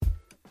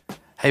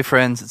Hey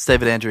friends, it's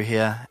David Andrew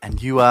here, and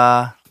you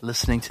are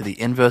listening to the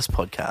Inverse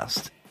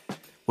Podcast,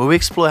 where we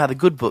explore how the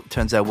good book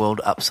turns our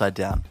world upside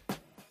down.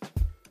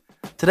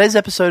 Today's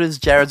episode is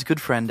Jared's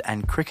good friend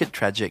and cricket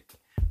tragic,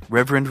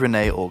 Reverend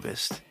Renee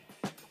August.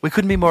 We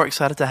couldn't be more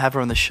excited to have her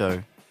on the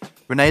show.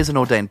 Renee is an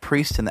ordained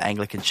priest in the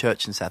Anglican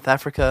Church in South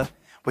Africa,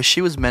 where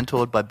she was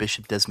mentored by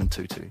Bishop Desmond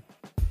Tutu.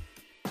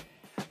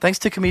 Thanks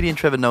to comedian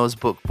Trevor Noah's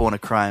book, Born a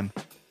Crime,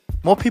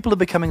 more people are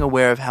becoming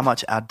aware of how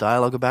much our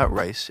dialogue about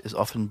race is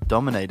often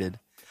dominated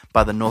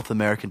by the North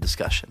American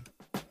discussion.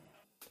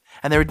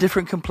 And there are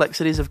different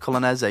complexities of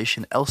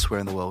colonization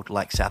elsewhere in the world,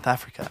 like South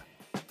Africa.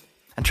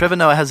 And Trevor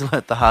Noah has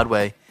learnt the hard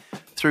way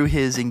through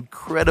his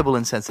incredible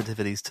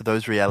insensitivities to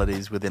those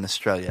realities within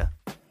Australia.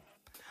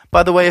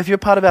 By the way, if you're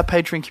part of our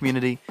Patreon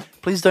community,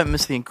 please don't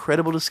miss the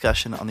incredible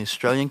discussion on the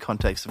Australian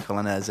context of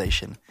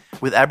colonization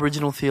with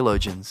Aboriginal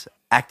theologians,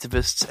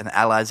 activists and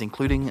allies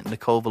including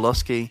Nicole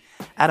Volosky,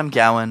 Adam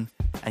Gowan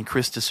and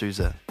Chris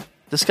D'Souza,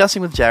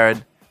 discussing with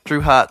Jared,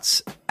 Drew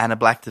Hartz and a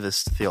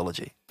Blacktivist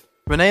theology.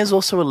 Renee is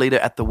also a leader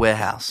at The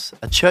Warehouse,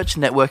 a church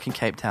network in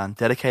Cape Town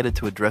dedicated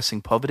to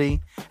addressing poverty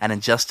and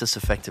injustice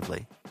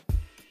effectively.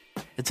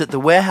 It's at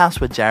The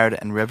Warehouse where Jared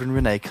and Reverend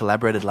Renee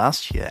collaborated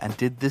last year and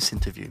did this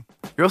interview.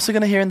 You're also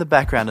going to hear in the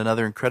background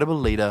another incredible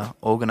leader,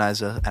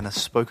 organizer and a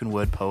spoken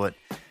word poet,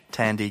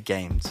 Tandy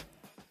Games.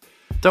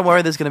 Don't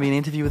worry, there's going to be an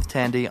interview with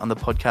Tandy on the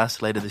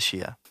podcast later this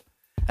year.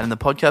 And in the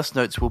podcast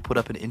notes, we'll put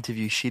up an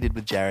interview she did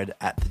with Jared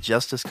at the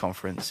Justice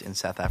Conference in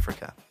South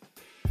Africa.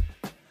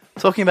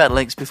 Talking about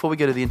links, before we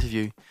go to the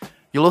interview,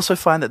 you'll also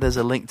find that there's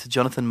a link to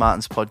Jonathan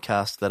Martin's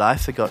podcast that I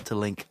forgot to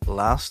link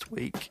last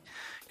week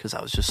because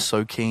I was just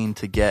so keen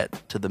to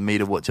get to the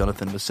meat of what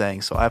Jonathan was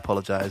saying. So I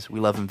apologize. We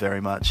love him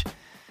very much.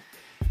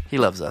 He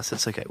loves us.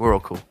 It's okay. We're all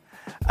cool.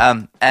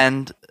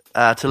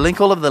 To link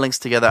all of the links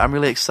together, I'm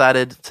really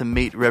excited to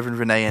meet Reverend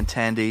Renee and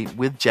Tandy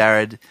with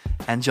Jared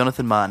and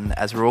Jonathan Martin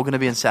as we're all going to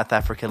be in South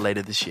Africa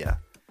later this year.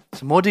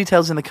 So more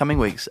details in the coming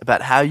weeks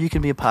about how you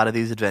can be a part of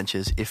these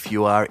adventures if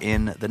you are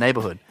in the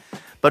neighborhood.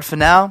 But for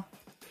now,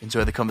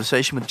 enjoy the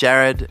conversation with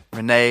Jared,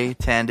 Renee,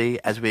 Tandy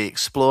as we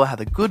explore how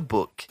the good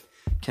book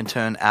can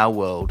turn our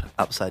world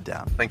upside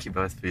down. Thank you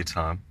both for your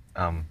time.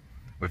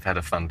 We've had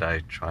a fun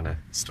day trying to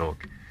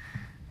stalk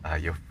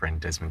your friend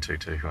Desmond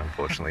Tutu, who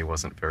unfortunately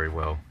wasn't very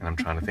well, and I'm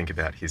trying to think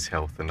about his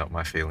health and not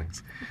my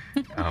feelings.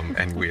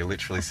 And we're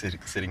literally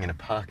sitting in a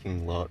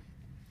parking lot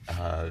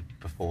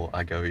before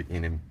I go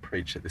in and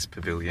preach at this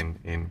pavilion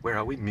in, where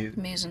are we?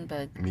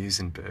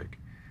 Muizenberg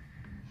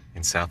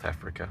in South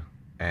Africa.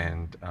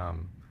 And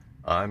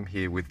I'm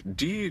here with,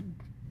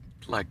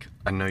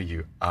 I know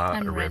you are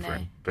I'm a reverend,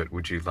 Renee. but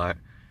would you like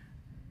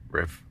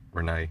Rev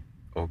Renee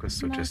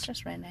August or No,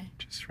 just Renee.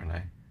 Just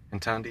Renee.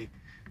 And Tandy,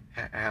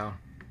 how?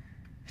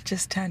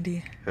 Just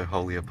Tandy. Her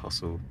holy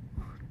apostle,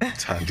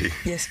 Tandy.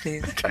 Yes,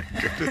 please. Okay,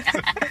 good.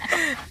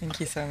 Thank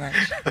you so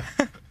much.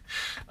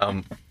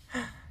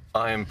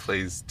 I am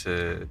pleased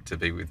to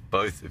be with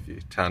both of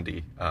you.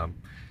 Tandy,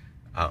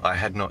 I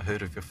had not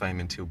heard of your fame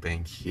until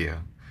being here.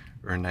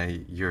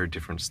 Renee, you're a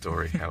different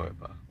story,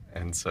 however.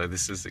 And so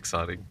this is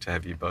exciting to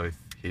have you both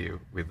here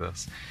with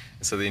us.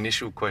 And so the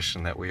initial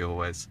question that we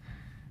always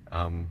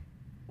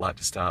like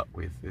to start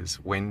with is,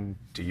 when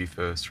do you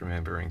first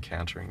remember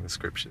encountering the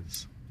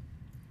scriptures?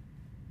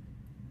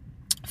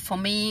 For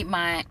me,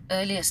 my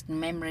earliest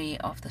memory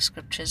of the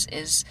scriptures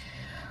is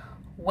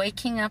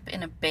waking up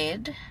in a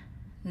bed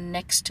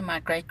next to my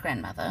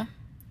great-grandmother,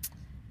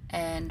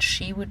 and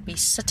she would be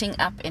sitting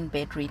up in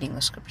bed reading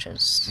the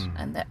scriptures,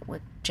 and that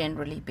would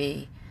generally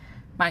be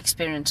my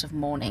experience of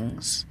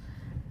mornings.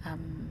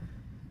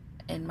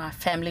 In my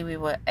family, we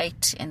were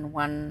 8 in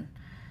one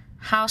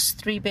house,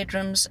 3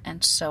 bedrooms,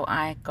 and so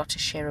I got to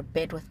share a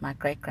bed with my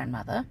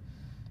great-grandmother.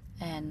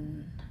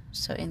 And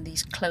so in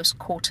these close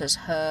quarters,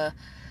 her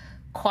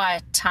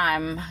quiet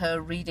time, her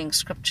reading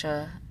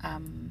scripture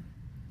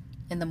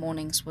in the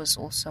mornings was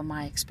also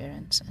my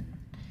experience. And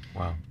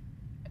Wow.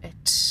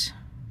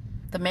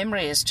 the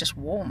memory is just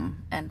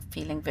warm and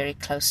feeling very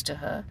close to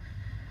her.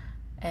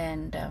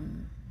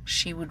 And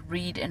she would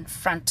read in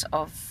front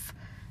of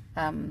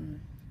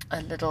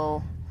a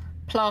little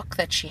plaque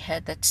that she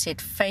had that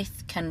said,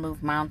 "Faith can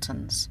move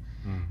mountains."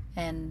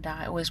 And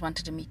I always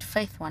wanted to meet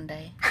Faith one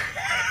day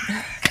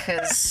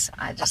because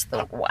I just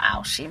thought,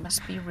 wow, she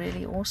must be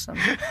really awesome.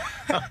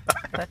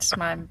 That's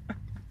my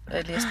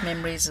earliest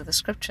memories of the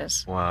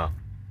scriptures. Wow.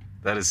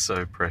 That is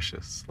so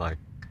precious, like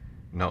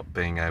not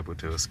being able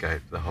to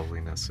escape the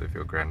holiness of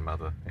your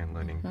grandmother and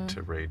learning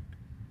to read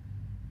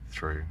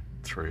through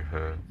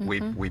her.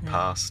 We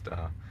passed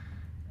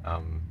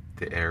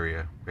the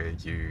area where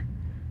you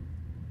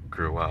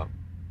grew up.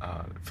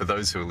 For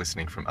those who are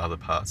listening from other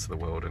parts of the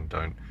world and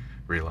don't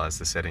realise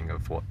the setting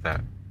of what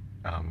that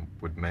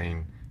would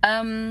mean.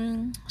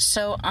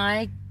 So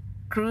I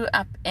grew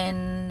up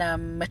in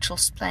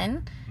Mitchell's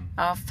Plain.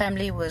 Our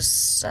family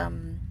was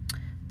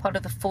part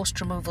of the forced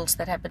removals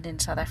that happened in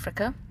South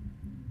Africa.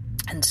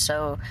 And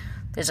so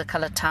there's a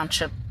Colour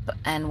Township,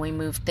 and we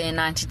moved there in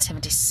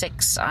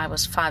 1976. I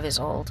was 5 years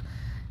old,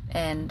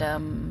 and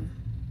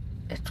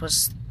it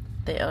was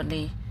the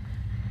only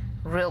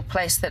real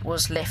place that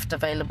was left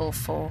available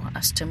for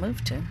us to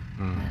move to.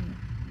 And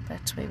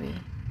that's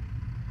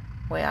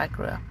where I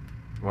grew up.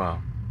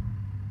 Wow.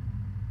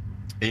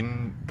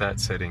 In that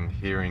setting,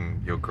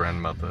 hearing your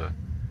grandmother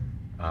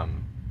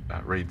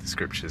read the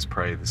scriptures,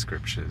 pray the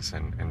scriptures,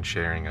 and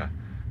sharing a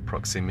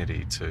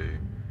proximity to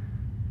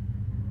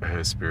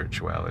her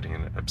spirituality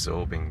and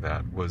absorbing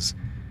that,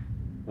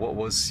 what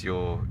was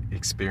your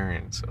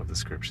experience of the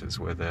scriptures?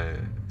 Were they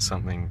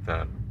something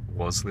that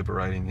was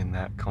liberating in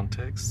that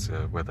context?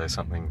 Were they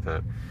something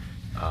that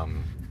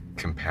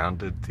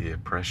compounded the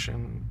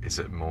oppression? Is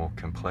it more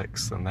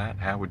complex than that?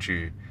 How would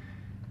you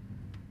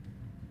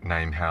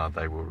name how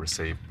they were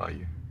received by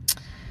you?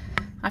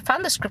 I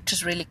found the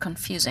scriptures really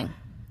confusing.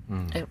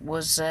 It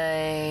was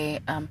a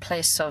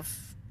place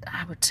of,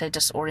 I would say,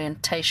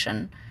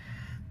 disorientation,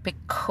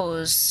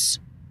 because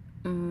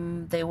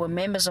there were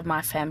members of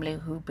my family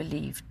who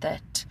believed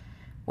that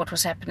what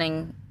was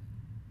happening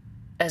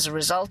as a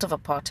result of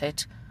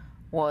apartheid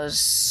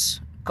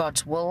was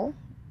God's will.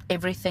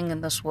 Everything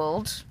in this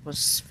world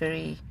was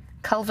very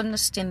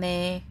Calvinist in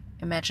their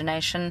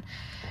imagination.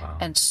 Wow.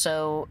 And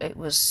so it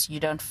was, you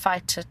don't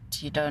fight it,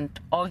 you don't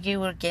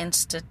argue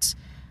against it.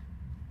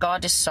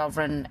 God is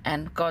sovereign,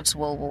 and God's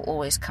will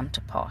always come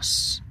to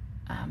pass.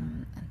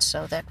 And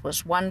so that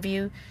was one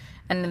view.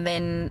 And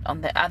then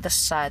on the other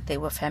side, there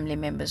were family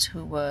members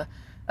who were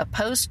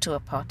opposed to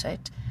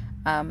apartheid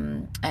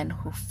and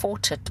who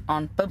fought it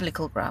on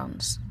biblical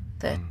grounds,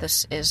 that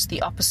this is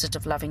the opposite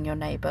of loving your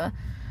neighbor,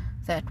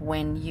 that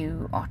when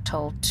you are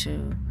told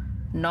to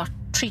not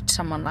treat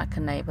someone like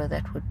a neighbor,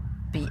 that would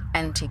be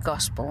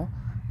anti-gospel,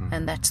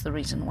 and that's the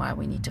reason why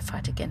we need to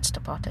fight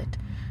against apartheid.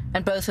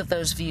 And both of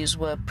those views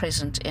were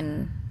present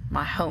in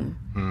my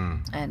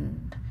home,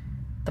 and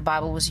the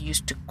Bible was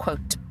used to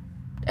quote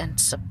and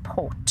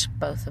support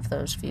both of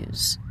those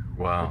views.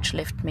 Wow. Which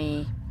left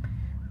me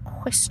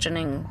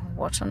questioning,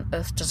 what on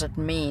earth does it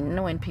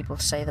mean when people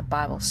say the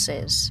Bible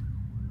says ...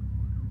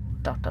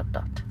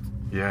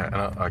 Yeah,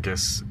 and I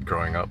guess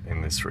growing up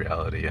in this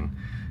reality, and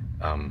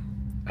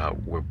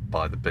we're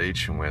by the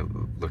beach and we're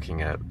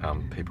looking at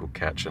people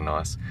catch a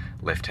nice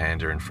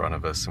left-hander in front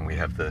of us, and we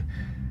have the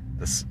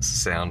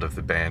sound of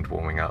the band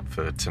warming up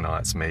for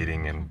tonight's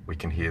meeting, and we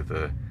can hear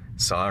the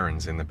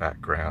sirens in the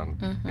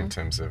background in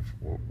terms of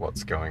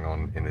what's going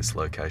on in this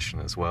location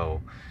as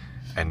well.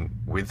 And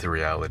with the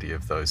reality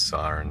of those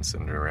sirens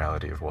and the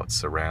reality of what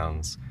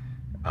surrounds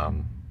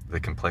the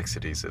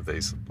complexities of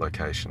these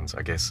locations,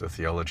 I guess a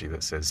theology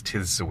that says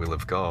 'tis the will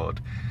of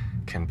God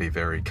can be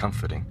very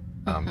comforting.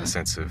 A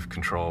sense of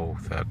control,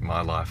 that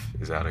my life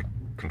is out of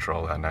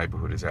control, our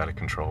neighbourhood is out of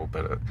control,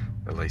 but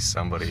at least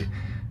somebody,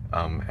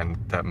 and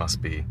that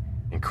must be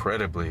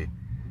incredibly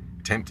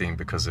tempting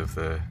because of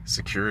the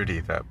security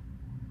that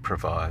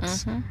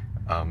provides.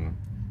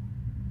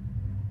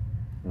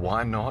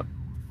 Why not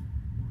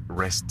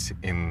rest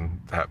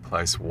in that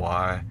place?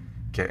 Why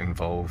get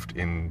involved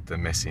in the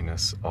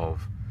messiness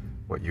of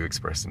what you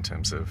expressed in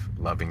terms of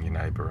loving your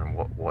neighbour, and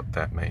what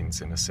that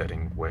means in a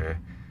setting where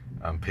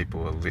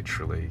people are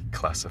literally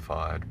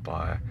classified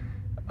by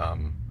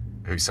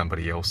who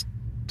somebody else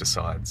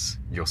decides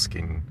your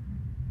skin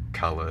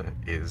colour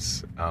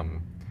is?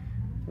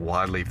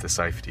 Why leave the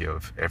safety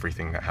of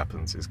everything that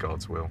happens is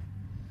God's will?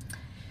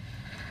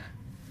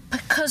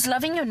 Because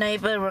loving your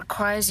neighbor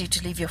requires you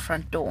to leave your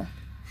front door.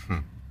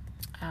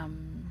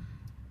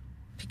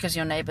 Because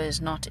your neighbor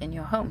is not in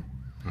your home.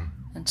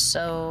 And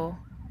so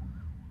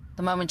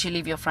the moment you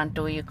leave your front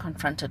door, you're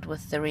confronted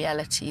with the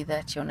reality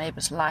that your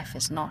neighbor's life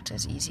is not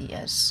as easy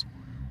as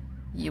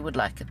you would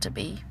like it to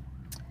be.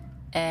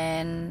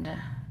 And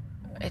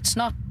it's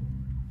not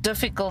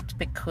difficult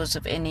because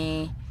of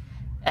any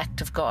act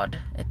of God.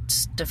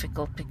 It's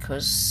difficult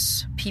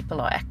because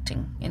people are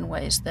acting in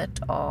ways that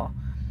are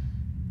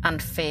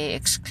unfair,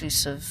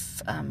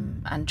 exclusive,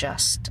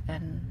 unjust,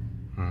 and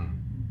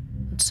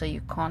so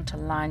you can't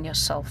align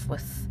yourself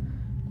with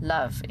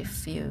love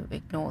if you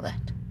ignore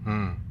that.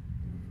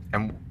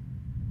 And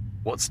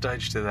what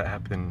stage did that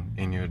happen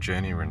in your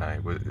journey, Renee?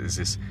 Is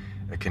this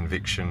a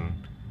conviction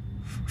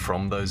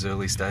from those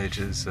early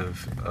stages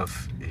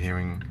of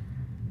hearing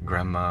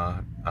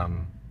Grandma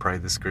pray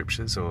the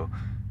scriptures, or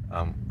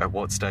at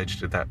what stage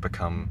did that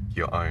become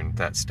your own,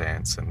 that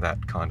stance and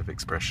that kind of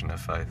expression of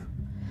faith?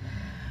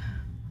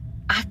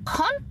 I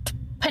can't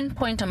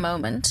pinpoint a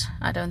moment,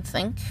 I don't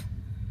think.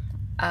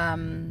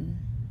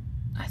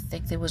 I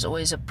think there was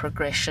always a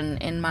progression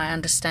in my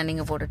understanding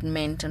of what it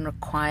meant and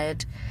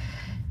required.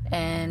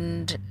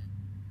 And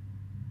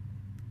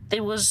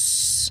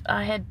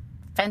I had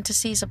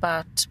fantasies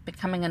about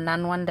becoming a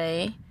nun one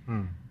day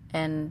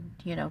and,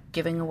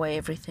 giving away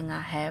everything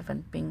I have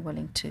and being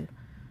willing to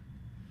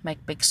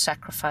make big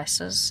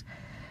sacrifices.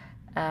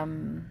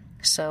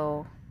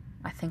 So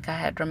I think I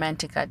had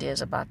romantic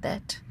ideas about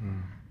that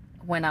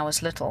when I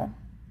was little,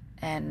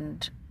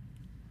 and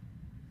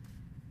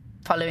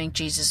following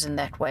Jesus in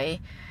that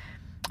way.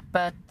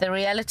 But the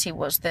reality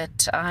was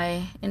that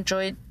I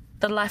enjoyed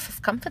the life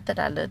of comfort that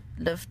I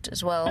lived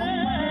as well.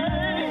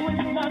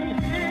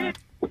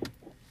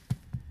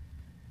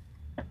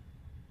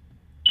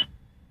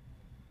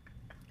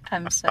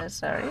 I'm so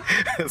sorry.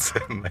 That's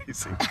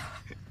amazing.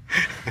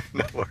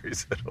 No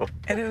worries at all.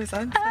 And it was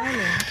on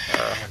silent.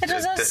 It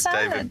was on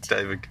silent.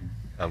 David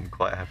can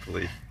quite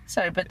happily.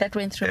 Sorry, but that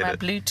went through my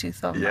Edit.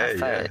 Bluetooth on my Yeah,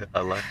 phone. yeah,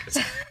 I like it.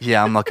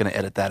 Yeah, I'm not going to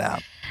edit that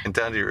out. And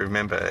Dandy,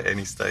 remember, at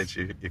any stage,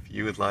 if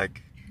you would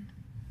like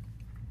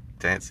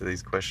to answer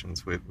these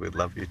questions, we'd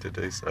love you to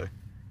do so.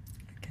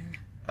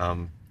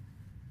 Okay.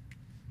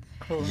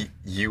 Cool.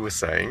 You were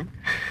saying?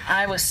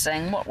 I was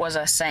saying, what was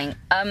I saying?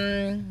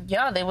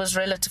 Yeah, there was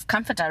relative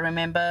comfort. I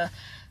remember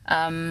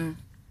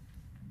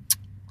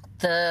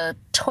the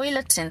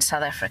toilets in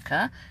South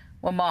Africa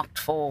were marked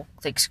for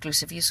the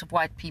exclusive use of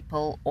white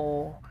people,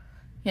 or,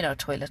 you know,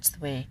 toilets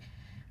where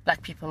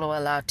black people were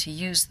allowed to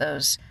use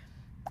those.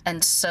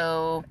 And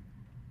so,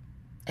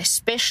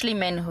 especially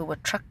men who were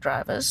truck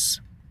drivers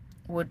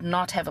would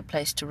not have a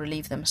place to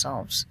relieve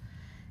themselves.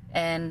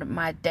 And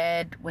my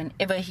dad,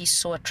 whenever he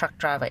saw a truck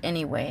driver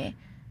anywhere,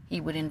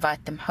 he would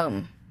invite them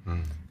home.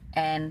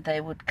 And they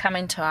would come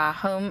into our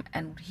home,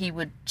 and he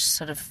would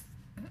sort of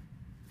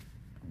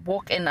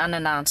walk in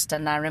unannounced.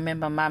 And I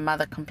remember my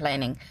mother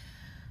complaining,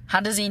 how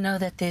does he know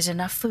that there's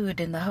enough food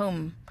in the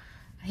home?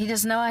 He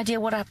has no idea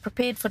what I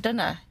prepared for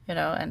dinner, you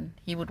know. And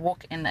he would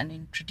walk in and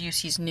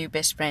introduce his new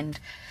best friend.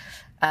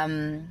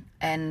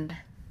 And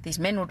these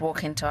men would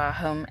walk into our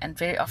home, and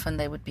very often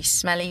they would be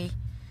smelly,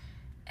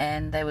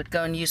 and they would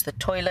go and use the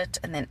toilet,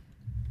 and then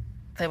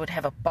they would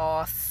have a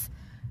bath.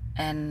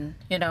 And,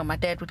 you know, my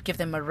dad would give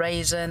them a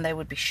razor, and they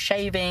would be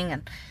shaving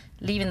and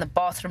leaving the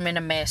bathroom in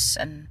a mess.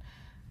 And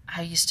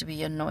I used to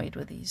be annoyed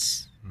with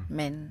these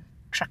men,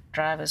 truck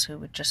drivers, who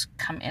would just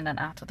come in and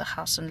out of the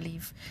house and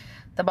leave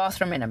the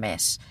bathroom in a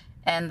mess,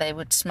 and they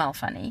would smell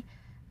funny.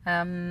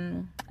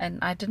 And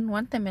I didn't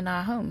want them in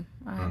our home.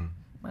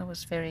 I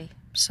was very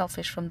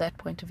selfish from that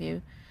point of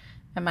view.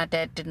 And my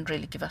dad didn't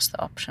really give us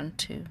the option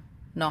to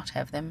not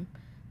have them.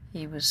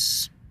 He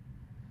was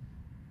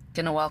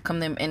going to welcome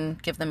them in,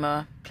 give them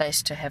a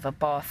place to have a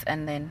bath,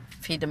 and then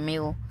feed a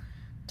meal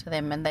to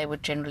them. And they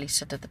would generally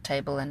sit at the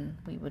table, and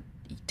we would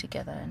eat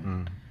together.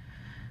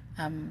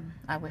 And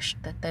I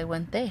wished that they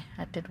weren't there.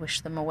 I did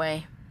wish them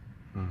away,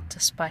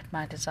 despite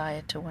my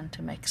desire to want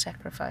to make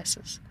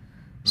sacrifices.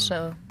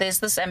 So there's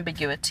this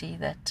ambiguity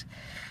that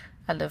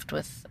I lived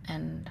with,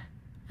 and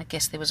I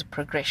guess there was a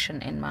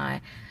progression in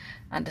my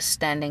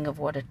understanding of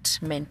what it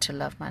meant to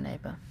love my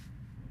neighbour.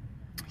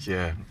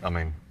 Yeah, I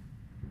mean,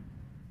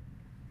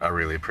 I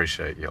really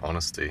appreciate your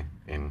honesty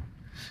in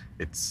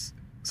it's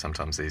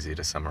sometimes easy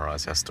to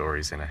summarise our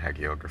stories in a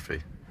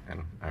hagiography,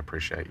 and I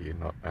appreciate you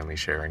not only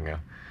sharing I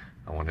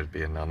wanted to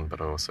be a nun,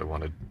 but I also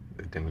wanted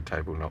the dinner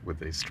table not with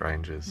these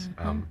strangers.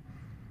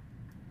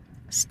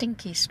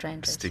 Stinky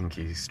strangers.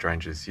 Stinky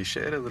strangers. You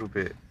shared a little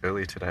bit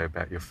earlier today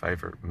about your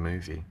favourite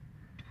movie,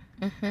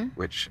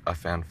 which I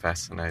found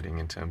fascinating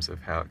in terms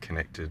of how it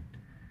connected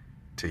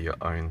to your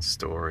own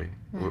story.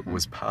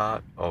 Was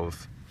part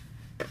of,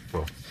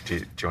 well, do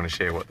you want to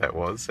share what that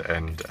was,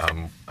 and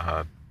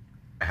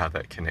how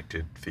that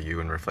connected for you,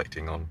 and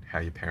reflecting on how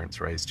your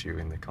parents raised you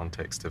in the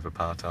context of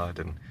apartheid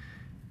and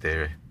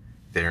their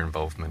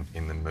involvement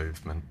in the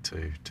movement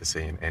to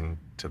see an end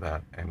to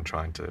that and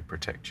trying to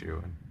protect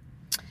you? And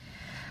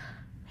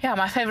yeah,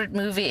 my favourite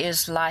movie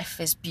is Life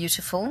is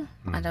Beautiful.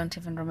 I don't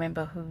even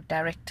remember who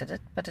directed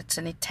it, but it's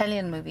an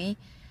Italian movie,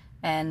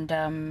 and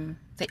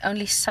the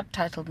only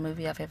subtitled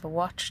movie I've ever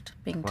watched,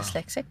 being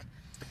dyslexic.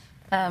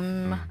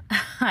 I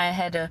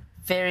had a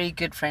very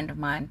good friend of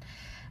mine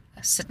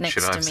sit next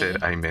to me. Should I have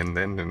said amen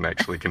then and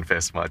actually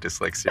confess my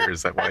dyslexia?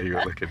 Is that why you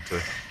were looking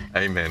to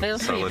amen? Feel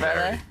free,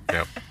 Solidarity.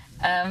 Yep.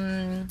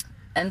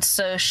 And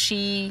so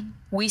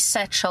we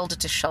sat shoulder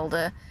to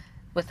shoulder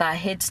with our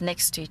heads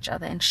next to each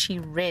other, and she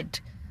read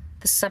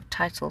the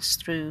subtitles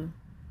through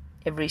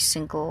every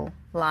single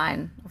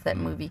line of that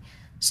movie.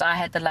 So I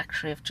had the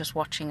luxury of just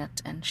watching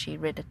it, and she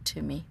read it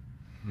to me.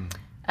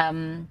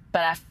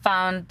 But I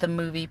found the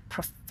movie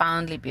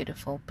profoundly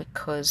beautiful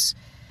because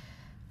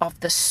of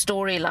the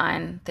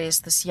storyline.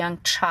 There's this young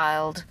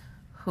child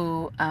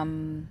who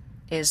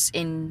is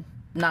in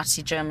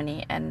Nazi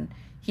Germany, and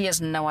he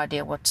has no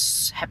idea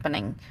what's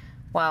happening,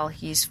 while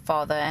his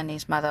father and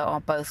his mother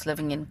are both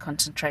living in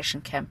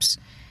concentration camps.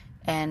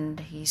 And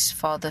his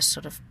father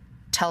sort of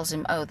tells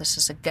him, oh, this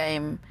is a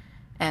game,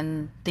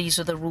 and these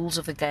are the rules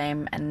of the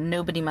game, and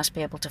nobody must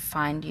be able to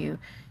find you.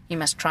 You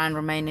must try and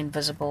remain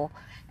invisible.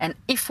 And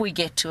if we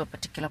get to a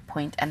particular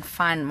point and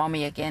find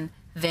mommy again,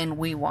 then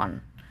we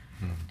won.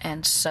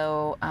 And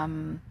so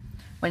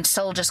when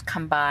soldiers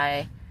come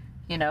by,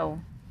 you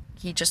know,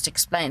 he just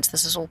explains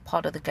this is all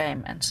part of the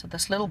game. And so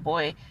this little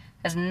boy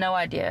has no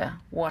idea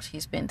what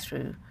he's been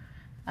through.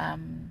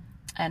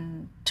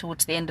 And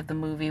towards the end of the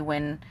movie,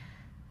 when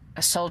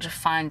a soldier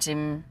finds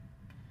him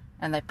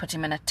and they put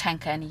him in a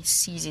tanker and he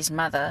sees his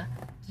mother,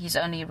 his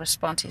only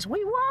response is,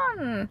 we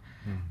won!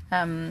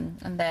 And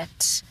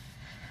that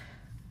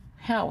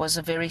was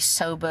a very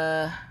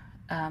sober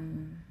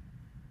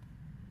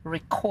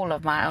recall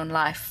of my own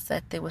life,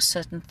 that there were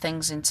certain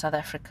things in South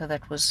Africa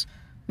that was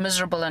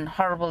miserable and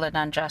horrible and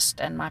unjust,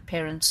 and my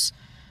parents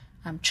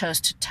chose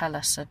to tell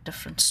us a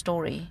different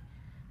story,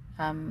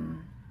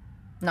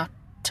 not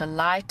to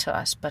lie to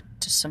us, but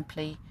to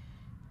simply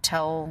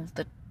tell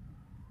the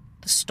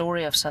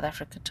story of South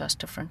Africa to us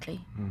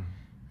differently.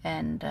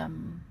 And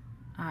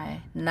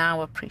I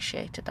now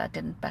appreciate it. I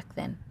didn't back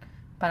then,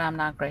 but I'm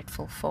now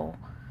grateful for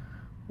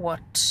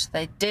what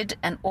they did,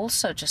 and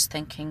also just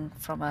thinking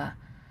from the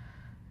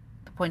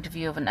point of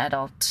view of an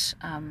adult,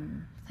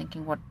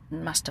 thinking what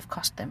must have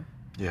cost them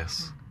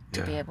Yes.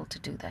 to be able to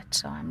do that.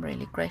 So I'm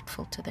really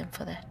grateful to them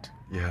for that.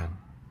 Yeah.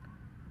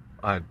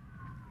 I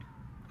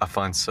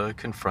find so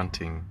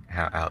confronting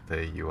how out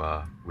there you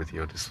are with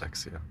your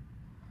dyslexia.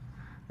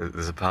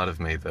 There's a part of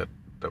me that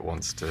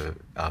wants to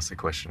ask a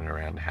question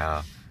around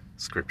how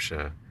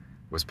Scripture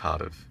was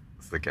part of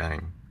the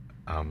game.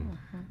 And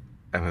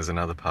there's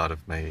another part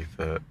of me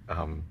that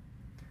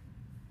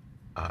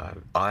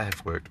I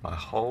have worked my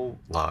whole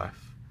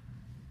life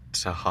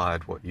to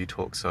hide what you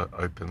talk so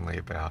openly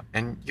about.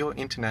 And you're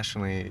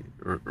internationally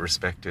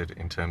respected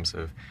in terms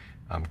of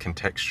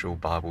contextual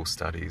Bible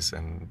studies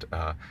and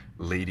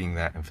leading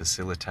that and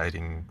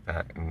facilitating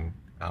that in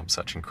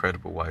such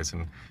incredible ways.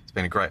 And it's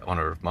been a great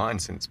honour of mine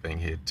since being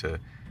here to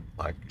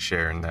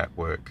share in that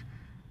work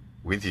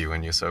with you,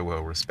 and you're so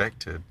well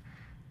respected.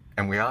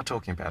 And we are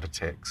talking about a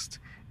text,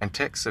 and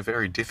texts are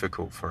very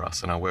difficult for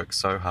us, and I work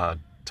so hard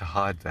to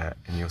hide that,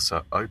 and you're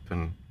so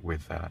open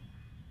with that.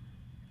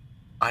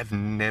 I've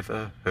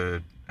never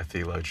heard a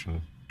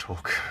theologian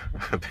talk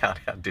about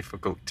how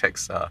difficult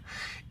texts are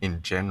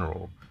in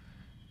general.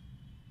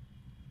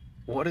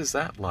 What is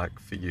that like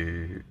for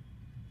you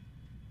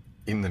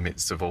in the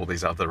midst of all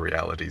these other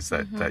realities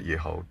that you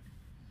hold?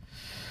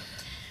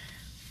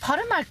 Part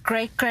of my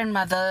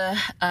great-grandmother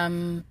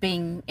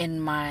being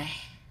in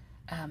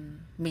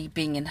me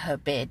being in her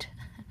bed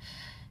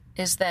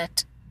is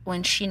that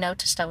when she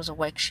noticed I was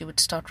awake, she would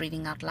start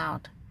reading out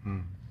loud.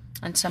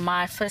 And so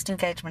my first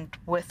engagement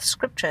with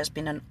Scripture has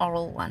been an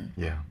oral one.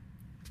 Yeah.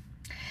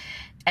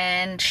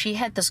 And she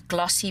had this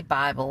glossy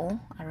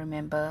Bible. I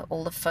remember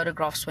all the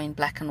photographs were in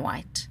black and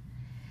white.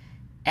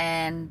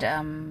 And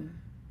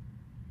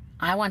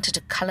I wanted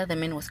to color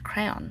them in with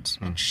crayons.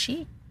 And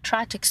she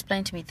tried to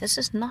explain to me, this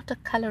is not a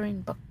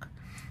coloring book.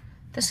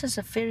 This is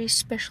a very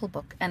special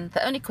book. And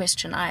the only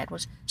question I had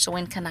was, so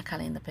when can I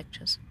color in the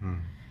pictures?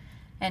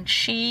 And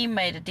she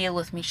made a deal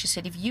with me. She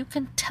said, if you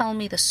can tell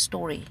me the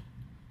story,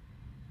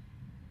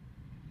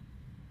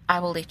 I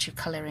will let you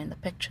color in the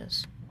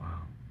pictures.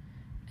 Wow.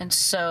 And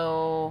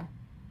so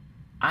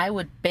I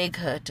would beg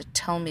her to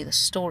tell me the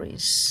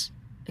stories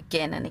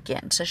again and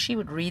again. So she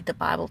would read the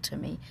Bible to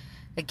me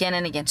again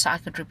and again so I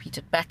could repeat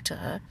it back to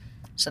her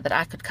so that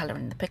I could color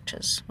in the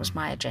pictures, was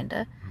my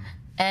agenda.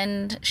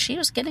 And she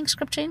was getting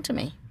Scripture into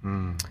me.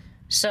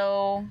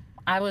 So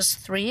I was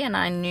 3 and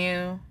I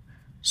knew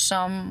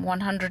Psalm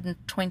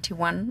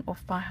 121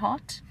 off by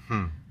heart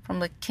from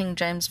the King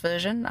James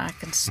Version. I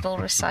can still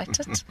recite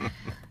it.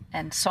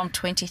 And Psalm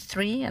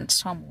 23 and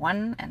Psalm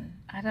 1 and,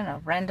 I don't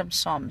know, random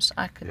Psalms.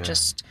 I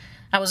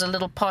was a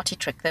little party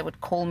trick. They would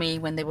call me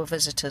when there were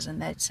visitors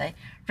and they'd say,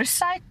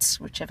 recite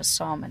whichever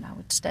Psalm, and I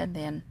would stand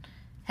there and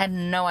had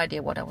no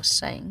idea what I was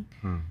saying.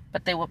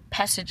 But there were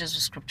passages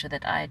of Scripture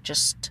that I had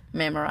just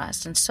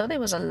memorized. And so there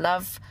was a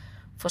love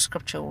for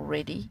Scripture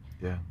already.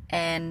 Yeah.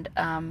 And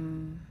I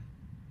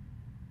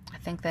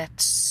think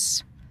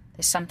there's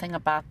something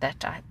about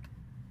that.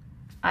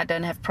 I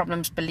don't have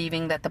problems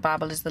believing that the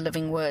Bible is the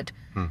living word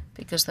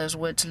because those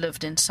words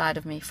lived inside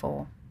of me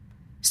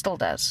still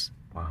does.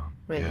 Wow.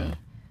 Really. Yeah.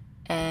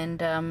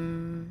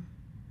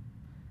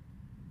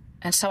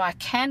 And so I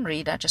can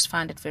read, I just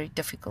find it very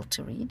difficult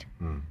to read.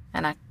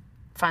 And I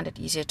find it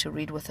easier to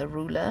read with a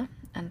ruler,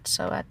 and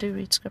so I do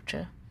read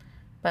Scripture.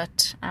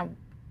 But I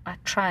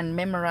try and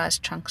memorize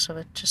chunks of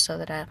it just so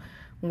that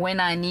when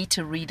I need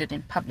to read it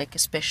in public,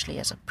 especially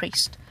as a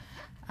priest,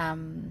 I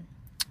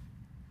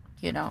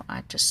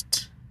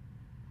just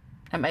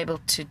am able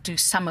to do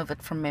some of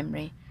it from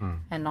memory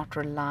and not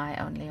rely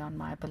only on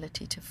my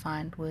ability to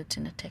find words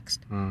in a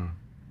text.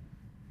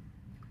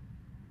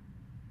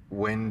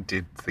 When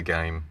did the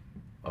game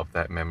of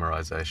that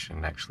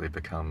memorization actually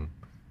become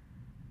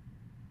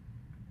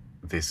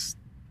this?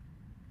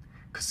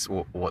 Because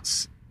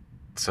what's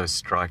so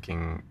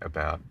striking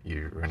about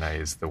you, Renee,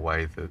 is the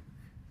way that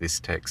this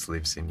text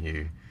lives in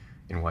you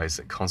in ways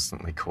that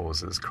constantly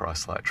causes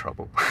Christ-like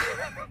trouble.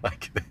 I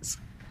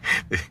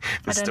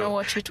don't know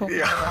what you're talking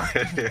about.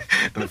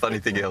 And the funny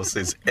thing else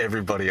is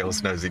everybody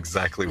else knows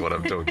exactly what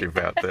I'm talking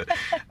about. That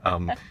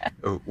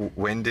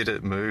when did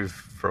it move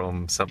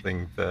from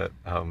something that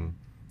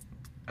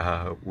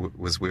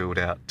was wheeled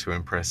out to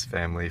impress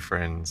family,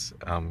 friends,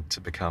 to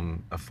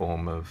become a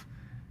form of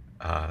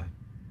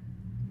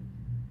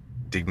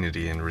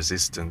dignity and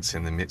resistance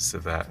in the midst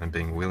of that, and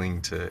being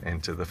willing to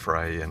enter the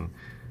fray? And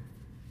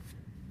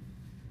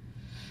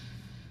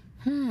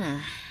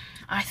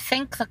I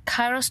think the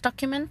Kairos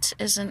document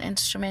is an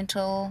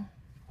instrumental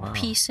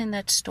piece in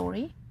that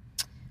story,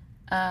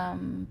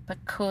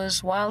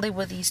 because while there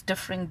were these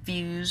differing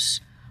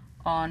views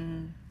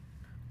on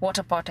what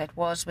apartheid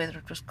was, whether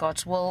it was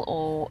God's will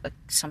or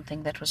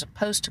something that was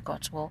opposed to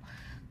God's will,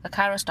 the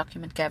Kairos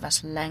document gave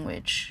us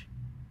language,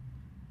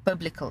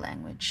 biblical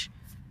language,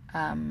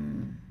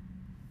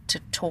 to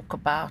talk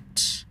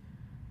about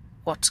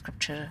what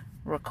Scripture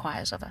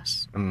requires of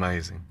us.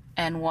 Amazing.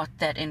 And what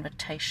that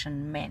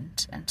invitation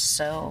meant. And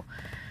so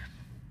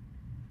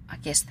I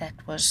guess that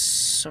was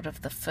sort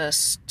of the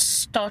first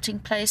starting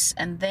place.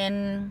 And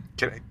then...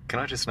 Can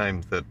I just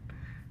name that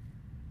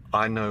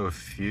I know a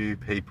few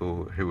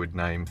people who would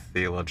name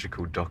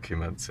theological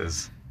documents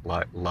as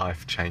like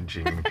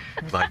life-changing.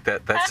 Like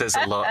that says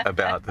a lot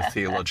about the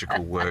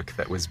theological work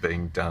that was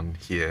being done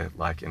here,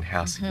 like, and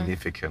how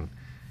significant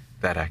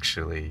that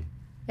actually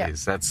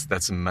is.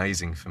 That's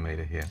amazing for me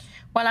to hear.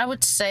 Well, I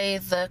would say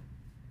the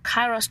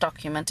Kairos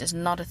document is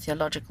not a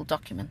theological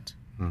document.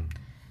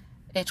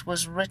 It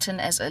was written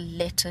as a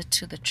letter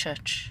to the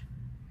church.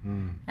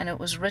 And it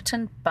was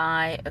written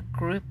by a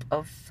group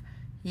of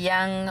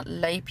young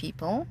lay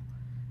people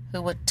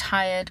who were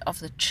tired of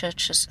the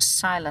church's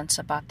silence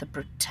about the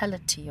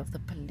brutality of the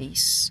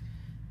police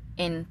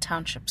in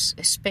townships,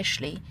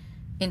 especially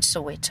in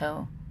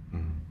Soweto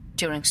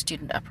during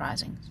student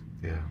uprisings.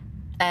 Yeah.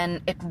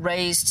 And it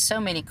raised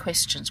so many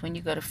questions when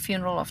you go to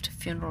funeral after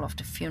funeral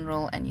after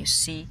funeral and you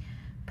see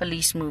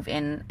police move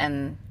in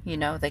and, you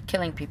know, they're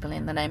killing people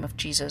in the name of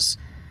Jesus.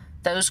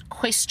 Those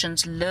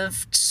questions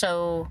lived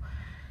so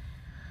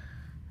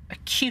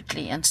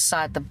acutely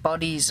inside the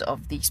bodies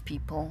of these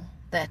people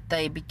that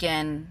they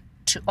began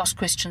to ask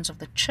questions of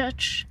the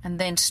church and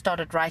then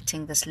started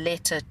writing this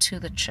letter to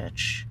the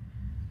church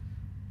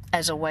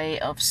as a way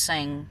of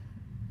saying,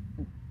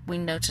 we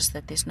notice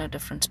that there's no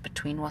difference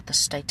between what the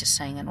state is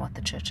saying and what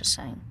the church is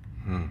saying.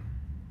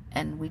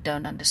 And we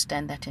don't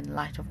understand that in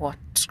light of what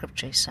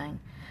Scripture is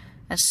saying.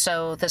 And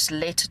so this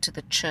letter to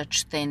the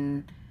church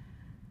then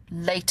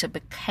later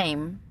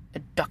became a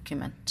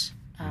document.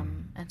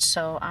 And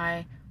so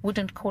I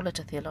wouldn't call it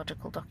a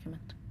theological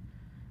document.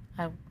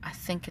 I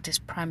think it is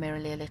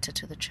primarily a letter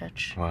to the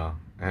church. Wow.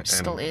 It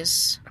still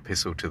is.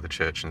 Epistle to the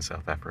church in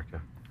South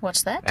Africa.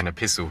 What's that? An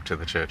epistle to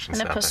the church in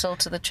South Africa. An epistle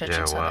to the church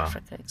in South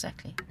Africa,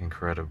 exactly.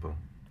 Incredible.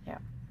 Yeah.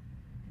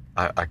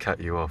 I cut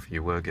you off.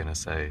 You were going to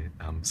say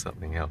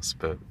something else,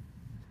 but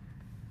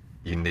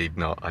you need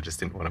not. I just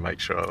didn't want to make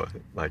sure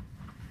I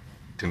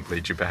didn't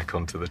lead you back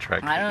onto the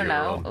track. I don't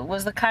know. It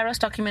was the Kairos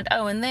document.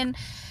 Oh, and then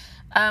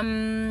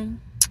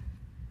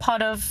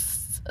part of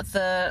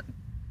the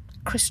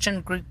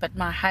Christian group at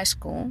my high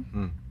school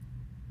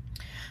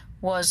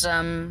was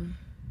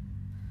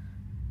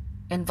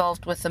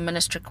involved with a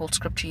ministry called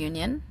Scripture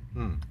Union,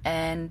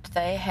 and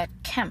they had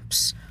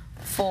camps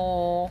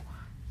for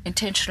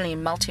intentionally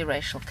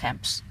multiracial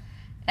camps.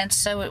 And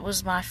so it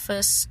was my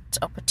first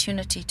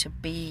opportunity to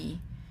be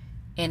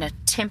in a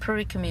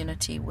temporary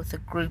community with a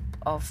group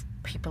of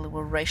people who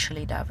were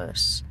racially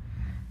diverse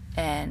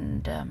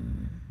and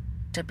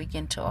to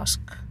begin to ask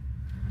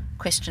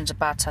questions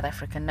about South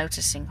Africa,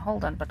 noticing,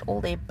 hold on, but all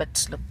their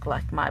bits look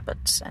like my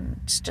bits and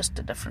it's just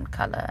a different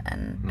color.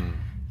 And,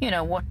 you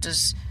know, what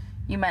does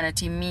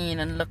humanity mean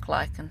and look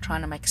like, and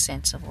trying to make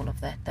sense of all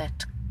of that.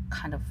 That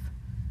kind of,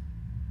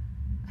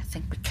 I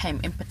think, became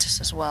impetus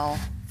as well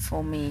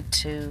for me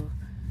to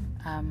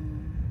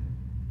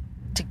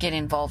get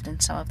involved in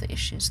some of the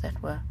issues that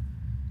were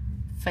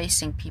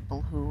facing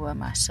people who were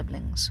my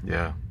siblings.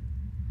 Yeah.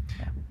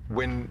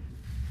 When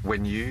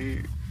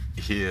you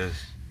hear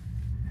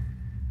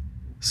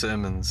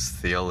sermons,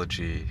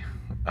 theology,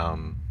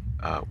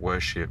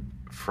 worship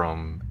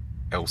from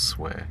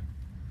elsewhere,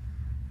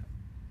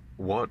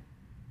 what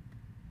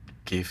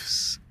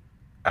gifts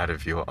out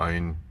of your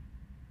own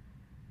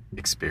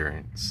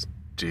experience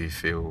do you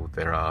feel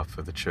there are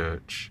for the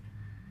church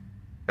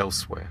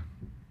elsewhere,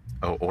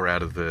 or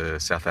out of the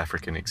South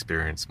African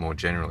experience more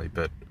generally?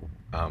 But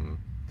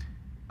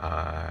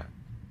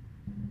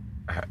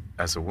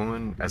as a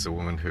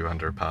woman who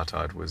under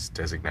apartheid was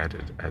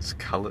designated as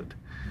coloured,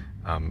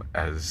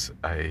 as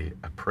a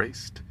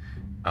priest,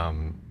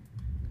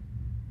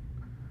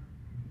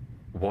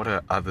 what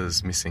are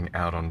others missing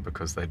out on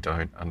because they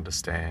don't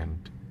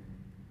understand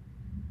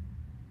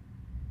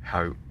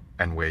how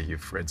and where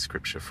you've read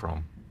Scripture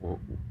from? Well,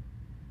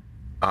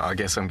 I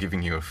guess I'm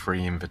giving you a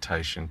free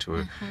invitation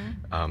to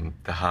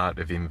the heart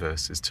of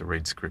Inverse is to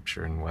read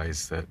Scripture in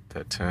ways that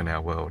turn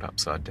our world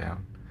upside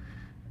down.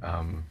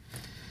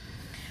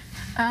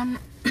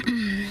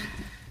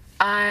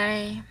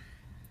 I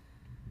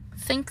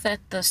think that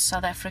the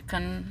South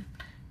African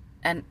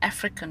and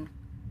African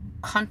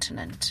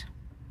continent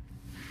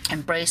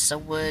embrace a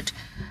word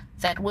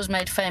that was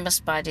made famous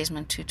by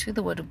Desmond Tutu,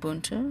 the word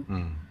Ubuntu.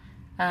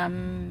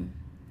 And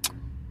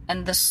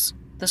this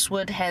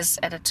word has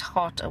at its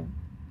heart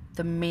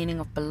the meaning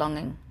of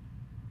belonging.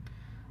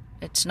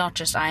 It's not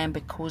just I am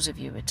because of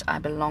you, it's I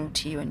belong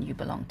to you and you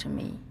belong to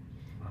me.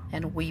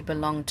 And we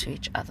belong to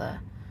each other.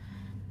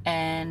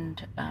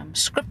 And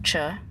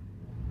Scripture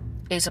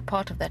is a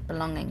part of that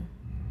belonging.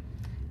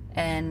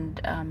 And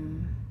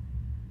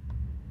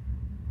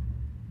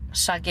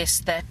so I guess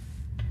that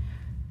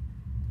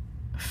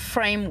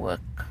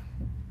framework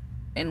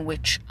in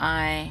which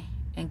I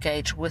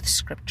engage with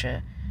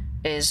Scripture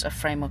is a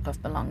framework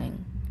of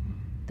belonging.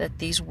 That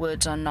these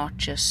words are not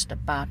just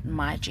about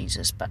my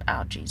Jesus, but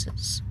our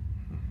Jesus.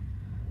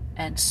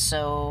 And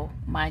so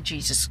my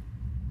Jesus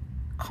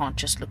can't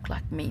just look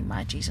like me.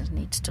 My Jesus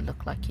needs to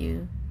look like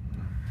you.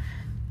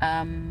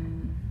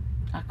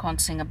 I can't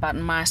sing about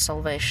my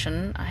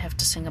salvation. I have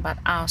to sing about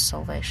our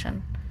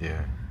salvation.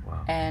 Yeah,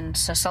 wow. And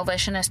so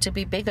salvation has to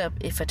be bigger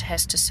if it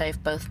has to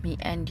save both me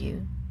and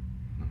you.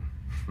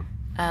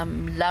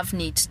 Love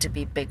needs to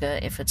be bigger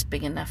if it's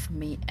big enough for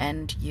me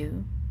and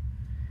you.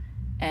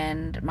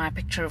 And my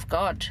picture of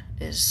God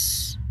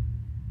is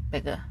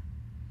bigger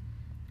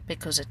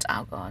because it's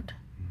our God.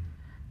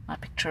 My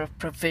picture of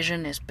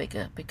provision is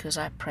bigger because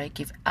I pray,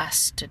 give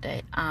us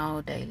today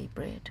our daily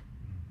bread.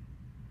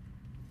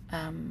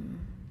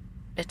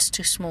 It's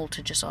too small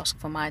to just ask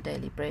for my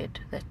daily bread.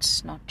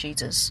 That's not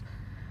Jesus.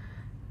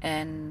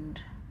 And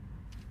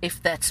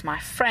if that's my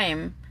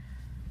frame,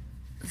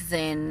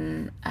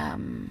 then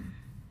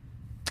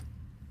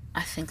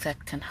I think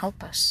that can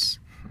help us.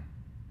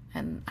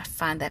 And I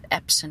find that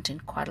absent in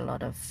quite a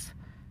lot of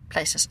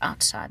places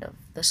outside of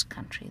this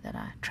country that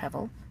I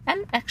travel,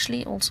 and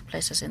actually also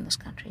places in this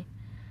country,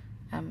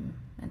 in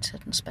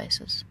certain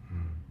spaces.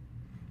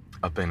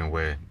 I've been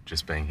aware,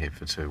 just being here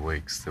for 2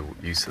 weeks, the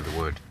use of the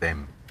word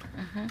them,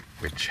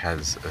 which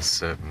has a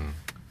certain...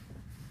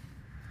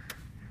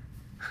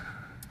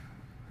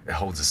 It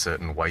holds a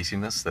certain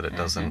weightiness that it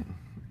doesn't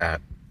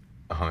at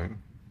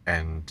home,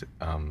 and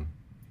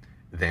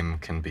them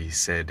can be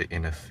said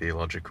in a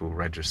theological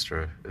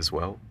register as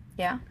well.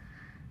 Yeah.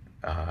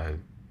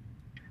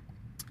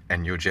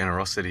 And your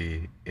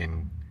generosity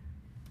in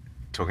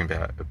talking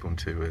about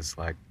Ubuntu as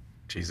like,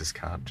 Jesus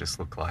can't just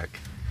look like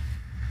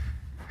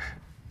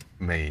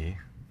me,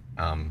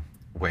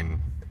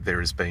 when there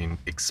has been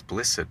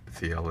explicit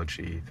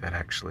theology that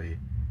actually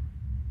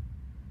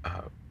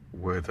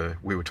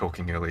we were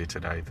talking earlier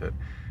today that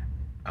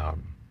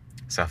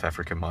South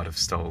Africa might have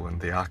stolen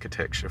the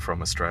architecture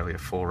from Australia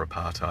for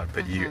apartheid,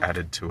 but you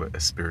added to it a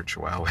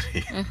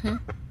spirituality.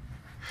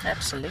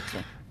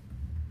 Absolutely.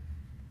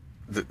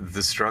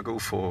 The struggle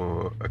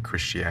for a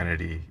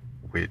Christianity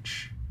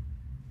which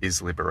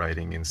is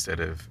liberating instead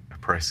of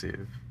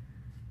oppressive,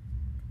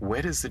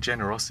 where does the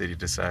generosity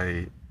to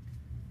say,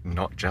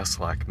 not just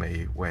like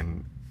me,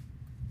 when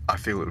I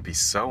feel it would be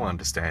so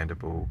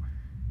understandable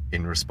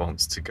in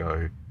response to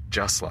go,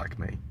 just like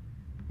me,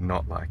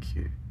 not like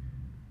you?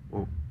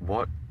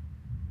 Well,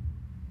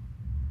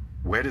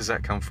 where does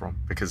that come from?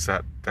 Because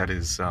that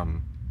is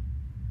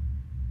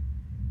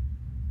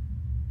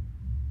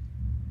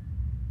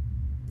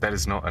that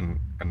is not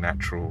a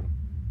natural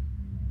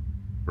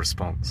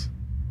response.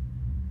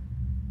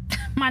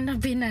 Might not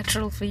be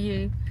natural for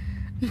you,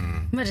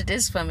 but it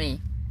is for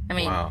me. I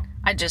mean, Wow.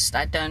 I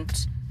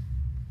don't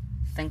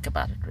think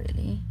about it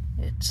really.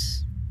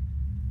 It's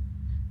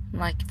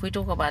like if we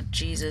talk about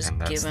Jesus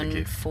And that's the given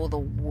gift. for the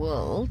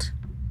world,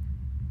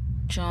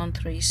 John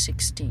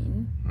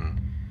 3:16.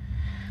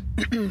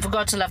 For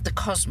God to love the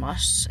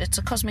cosmos, it's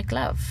a cosmic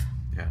love.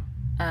 Yeah.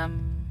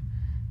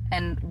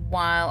 And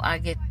while I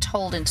get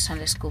told in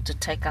Sunday school to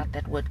take out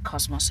that word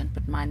cosmos and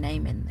put my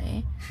name in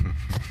there,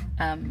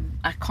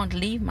 I can't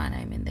leave my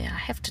name in there. I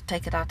have to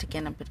take it out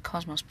again and put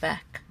cosmos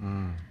back.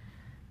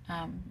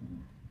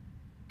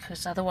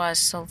 Because otherwise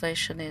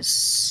salvation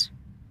is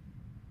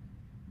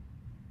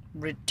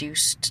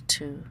reduced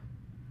to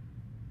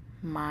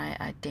my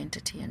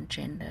identity and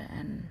gender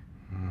and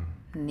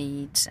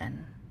needs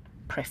and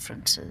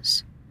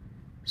preferences.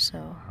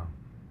 So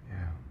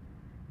Yeah.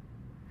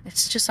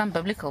 it's just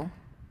unbiblical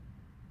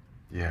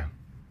Yeah.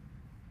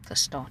 to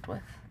start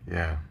with,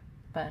 Yeah.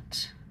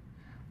 but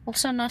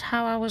also not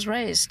how I was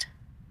raised.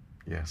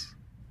 Yes.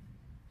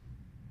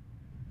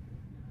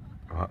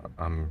 Well,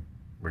 I'm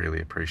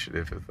really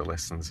appreciative of the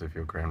lessons of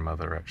your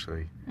grandmother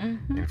actually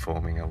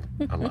informing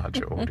a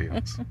larger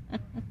audience.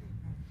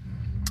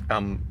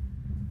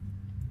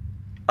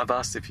 I've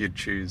asked if you'd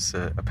choose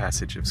a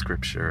passage of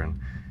scripture and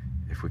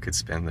if we could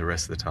spend the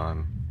rest of the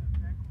time.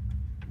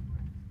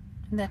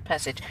 In that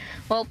passage.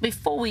 Well,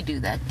 before we do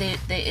that, there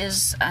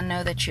is, I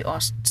know that you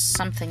asked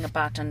something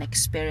about an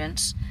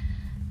experience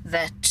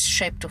that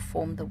shaped or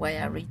formed the way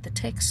I read the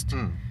text.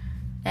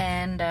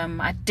 And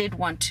I did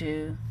want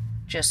to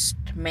just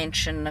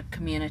mention a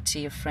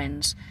community of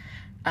friends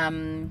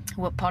who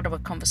were part of a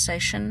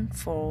conversation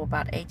for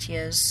about 8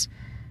 years.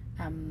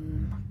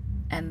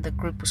 And the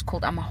group was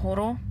called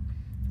Amahoro.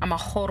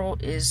 Amahoro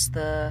is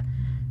the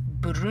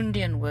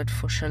Burundian word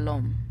for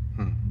shalom.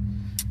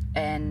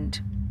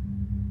 And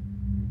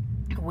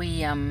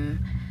we,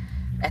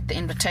 at the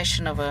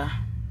invitation of a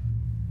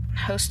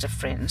host of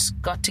friends,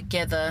 got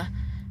together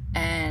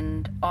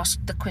and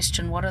asked the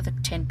question, what are the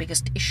 10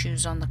 biggest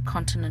issues on the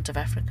continent of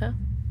Africa?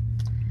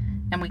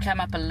 And we came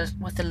up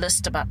with a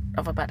list of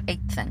about 8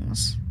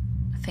 things.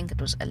 I think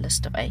it was a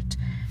list of 8.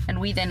 And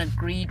we then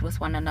agreed with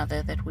one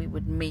another that we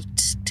would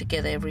meet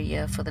together every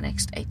year for the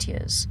next 8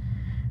 years,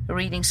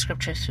 reading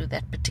scripture through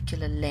that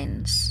particular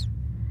lens.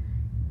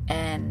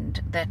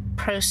 And that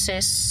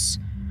process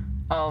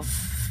of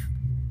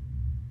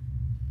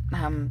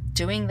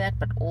doing that,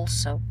 but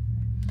also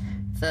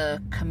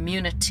the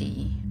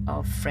community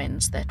of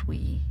friends that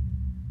we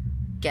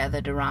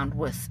gathered around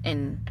with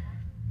in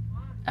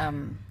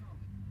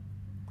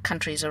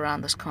countries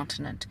around this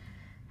continent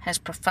has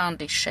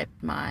profoundly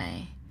shaped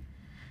my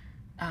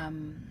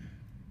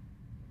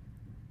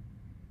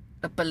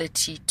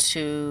ability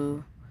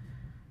to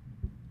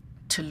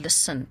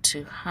listen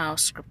to how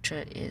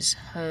Scripture is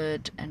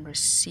heard and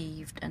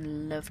received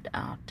and lived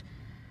out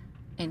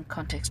in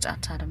context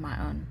outside of my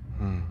own.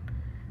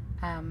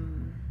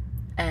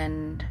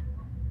 And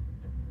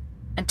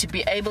to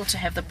be able to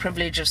have the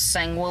privilege of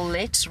saying, well,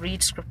 let's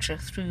read Scripture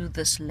through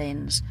this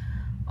lens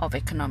of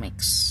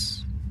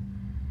economics.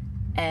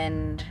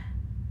 And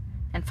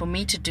for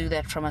me to do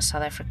that from a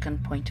South African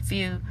point of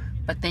view,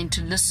 but then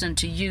to listen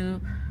to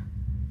you,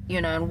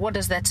 and what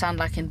does that sound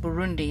like in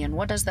Burundi? And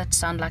what does that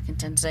sound like in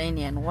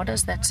Tanzania? And what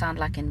does that sound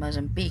like in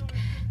Mozambique?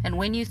 And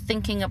when you're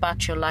thinking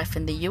about your life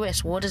in the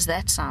US, what does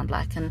that sound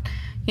like? And,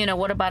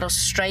 what about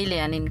Australia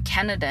and in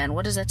Canada? And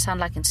what does that sound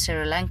like in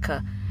Sri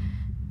Lanka?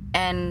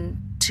 And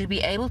to be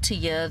able to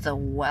hear the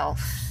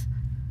wealth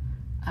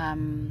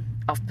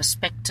of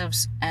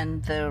perspectives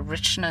and the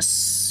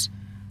richness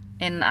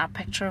in our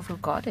picture of who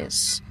God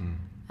is,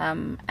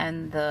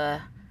 and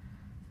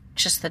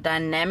just the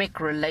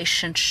dynamic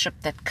relationship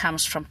that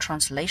comes from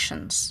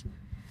translations.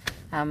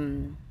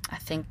 I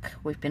think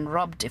we've been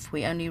robbed if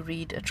we only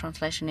read a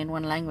translation in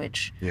one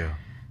language. Yeah.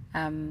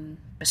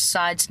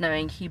 Besides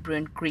knowing Hebrew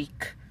and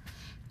Greek,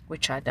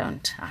 which I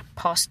don't. I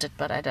passed it,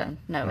 but I don't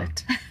know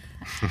it.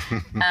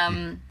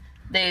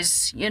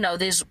 There's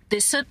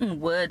certain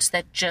words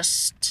that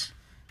just,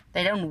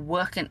 they don't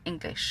work in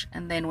English.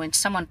 And then when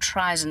someone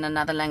tries in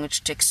another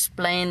language to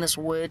explain this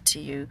word to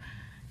you,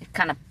 it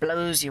kind of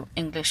blows your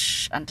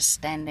English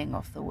understanding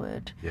of the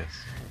word. Yes.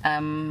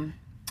 And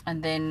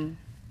then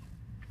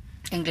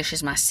English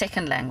is my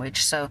second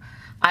language, so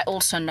I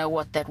also know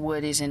what that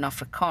word is in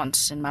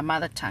Afrikaans, in my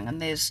mother tongue. And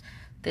there's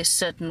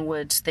certain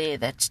words there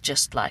that's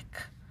just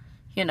like,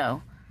 it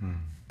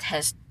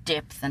has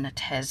depth and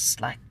it has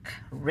like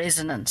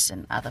resonance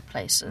in other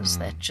places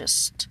that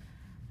just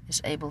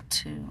is able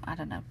to,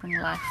 bring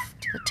life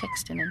to the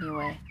text in a new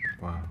way.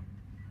 Wow.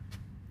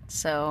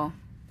 So,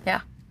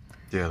 yeah.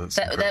 Yeah,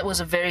 that was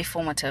a very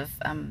formative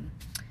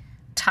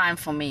time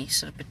for me,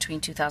 sort of between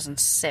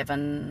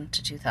 2007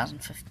 to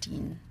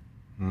 2015.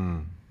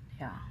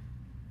 Yeah.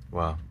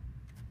 Wow.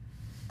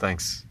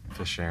 Thanks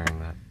for sharing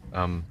that.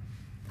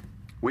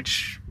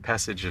 Which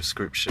passage of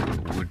Scripture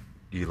would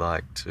you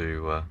like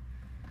to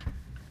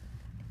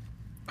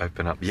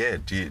open up? Yeah,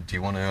 do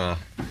you want to...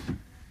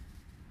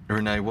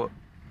 Renee, what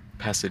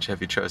passage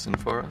have you chosen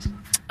for us?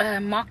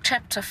 Mark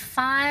chapter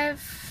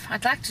 5.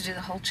 I'd like to do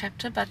the whole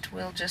chapter, but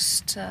we'll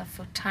just,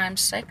 for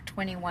time's sake,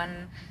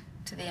 21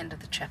 to the end of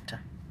the chapter.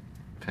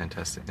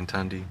 Fantastic. And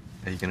Tandi,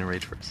 are you going to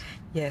read for us?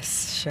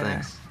 Yes, sure.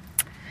 Thanks.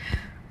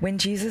 When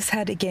Jesus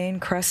had again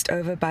crossed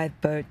over by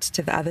boat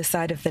to the other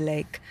side of the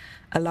lake,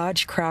 a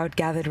large crowd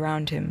gathered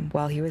round him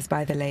while he was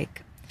by the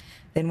lake.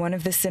 Then one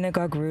of the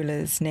synagogue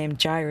rulers,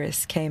 named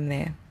Jairus, came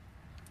there.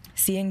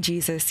 Seeing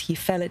Jesus, he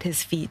fell at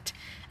his feet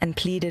and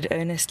pleaded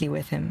earnestly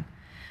with him,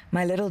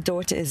 "My little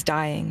daughter is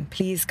dying.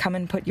 Please come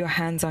and put your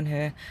hands on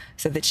her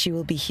so that she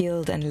will be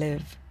healed and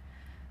live."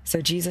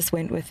 So Jesus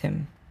went with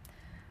him.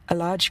 A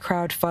large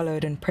crowd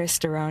followed and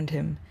pressed around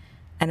him,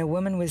 and a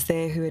woman was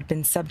there who had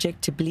been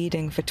subject to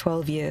bleeding for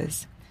 12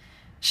 years.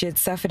 She had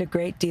suffered a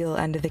great deal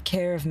under the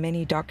care of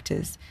many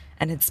doctors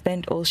and had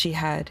spent all she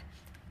had,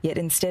 yet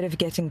instead of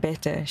getting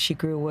better, she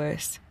grew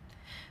worse.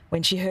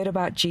 When she heard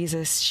about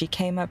Jesus, she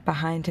came up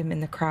behind him in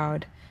the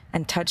crowd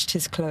and touched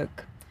his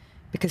cloak,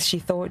 because she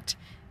thought,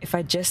 "If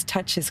I just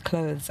touch his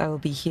clothes, I will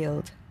be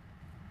healed."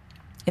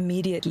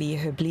 Immediately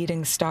her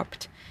bleeding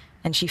stopped,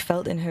 and she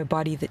felt in her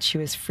body that she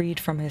was freed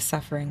from her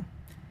suffering.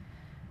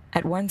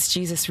 At once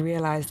Jesus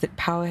realized that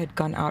power had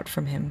gone out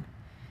from him.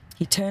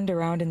 He turned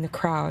around in the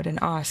crowd and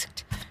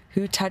asked,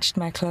 "Who touched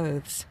my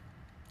clothes?"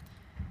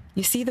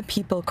 "You see the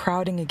people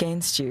crowding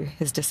against you,"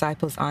 his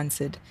disciples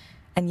answered,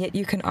 "and yet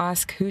you can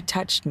ask, 'Who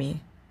touched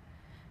me?'"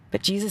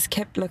 But Jesus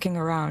kept looking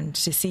around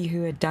to see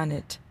who had done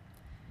it.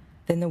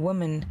 Then the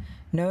woman,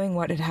 knowing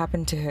what had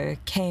happened to her,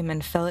 came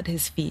and fell at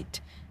his feet,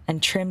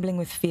 and trembling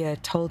with fear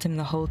told him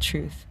the whole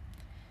truth.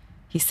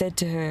 He said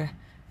to her,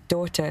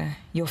 "Daughter,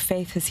 your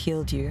faith has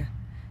healed you.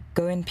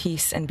 Go in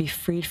peace and be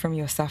freed from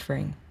your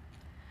suffering."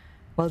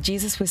 While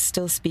Jesus was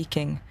still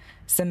speaking,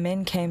 some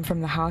men came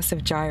from the house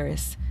of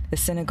Jairus, the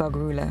synagogue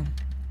ruler.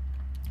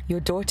 "Your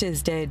daughter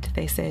is dead,"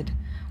 they said.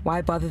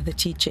 "Why bother the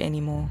teacher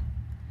anymore?"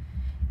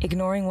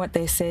 Ignoring what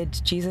they said,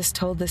 Jesus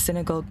told the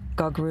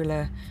synagogue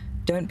ruler,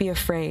 "Don't be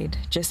afraid,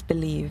 just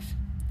believe."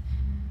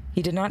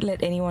 He did not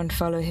let anyone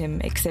follow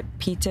him except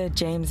Peter,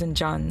 James, and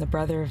John, the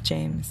brother of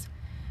James.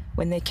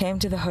 When they came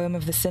to the home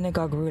of the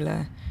synagogue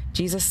ruler,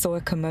 Jesus saw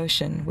a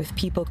commotion, with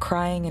people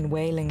crying and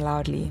wailing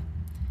loudly.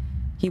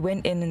 He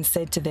went in and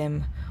said to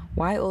them,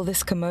 "Why all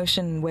this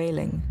commotion and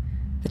wailing?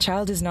 The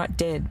child is not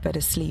dead, but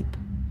asleep."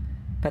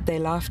 But they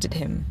laughed at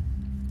him.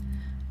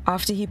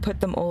 After he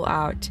put them all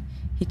out,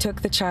 he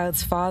took the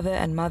child's father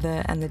and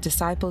mother and the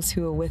disciples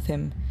who were with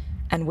him,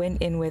 and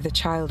went in where the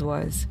child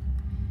was.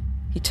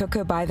 He took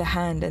her by the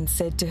hand and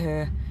said to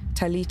her,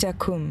 "Talita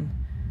cum,"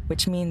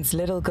 which means,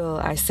 "Little girl,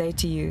 I say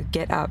to you,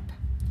 get up."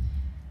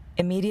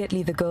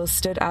 Immediately the girl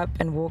stood up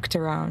and walked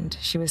around.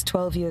 She was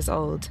 12 years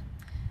old.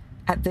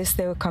 At this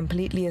they were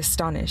completely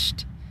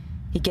astonished.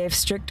 He gave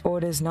strict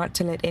orders not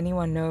to let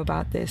anyone know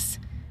about this,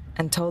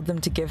 and told them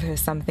to give her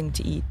something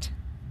to eat.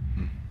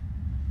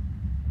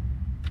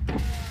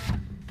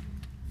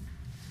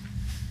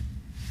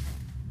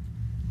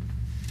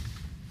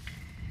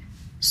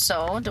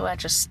 So, do I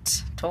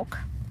just talk?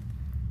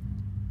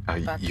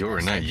 You're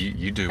Renee.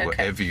 You do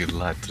whatever you'd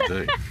like to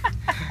do.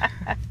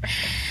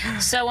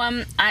 So,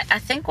 I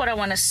think what I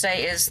want to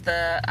say is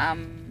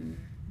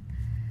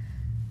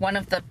one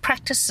of the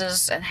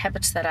practices and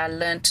habits that I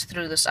learned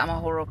through this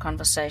Amahoro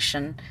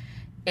conversation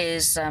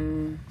is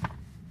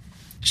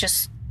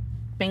just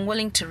being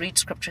willing to read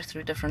scripture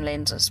through different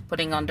lenses,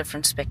 putting on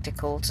different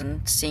spectacles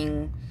and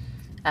seeing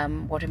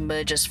what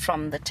emerges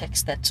from the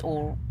text that's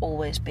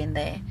always been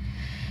there.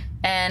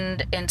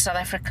 And in South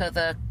Africa,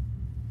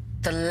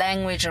 the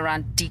language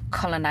around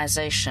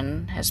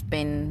decolonization has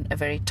been a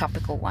very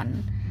topical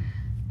one.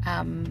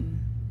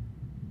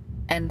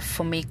 And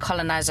for me,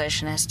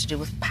 colonization has to do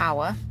with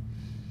power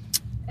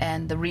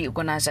and the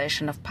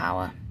reorganization of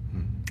power.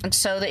 And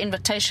so the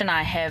invitation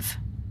I have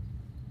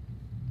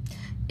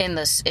in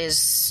this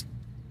is,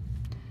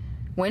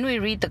 when we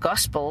read the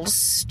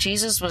Gospels,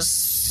 Jesus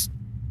was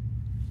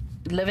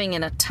living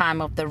in a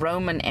time of the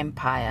Roman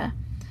Empire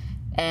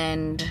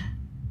and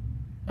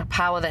a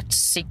power that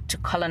seeked to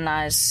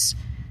colonize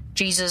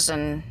Jesus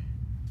and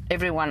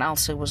everyone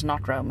else who was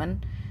not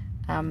Roman.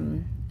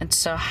 And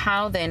so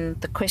how then,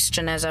 the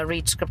question as I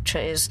read scripture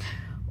is,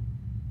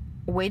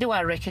 where do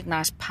I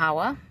recognize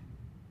power?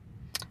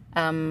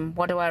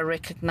 What do I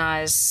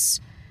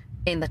recognize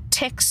in the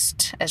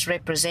text as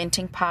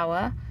representing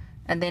power?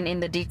 And then in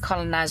the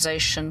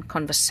decolonization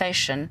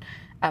conversation,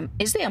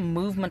 is there a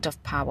movement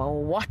of power?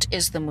 Or what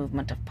is the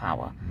movement of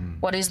power?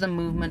 What is the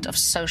movement of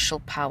social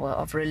power,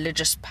 of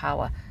religious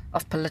power,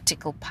 of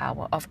political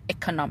power, of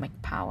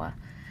economic power?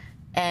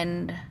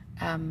 And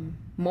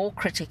more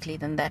critically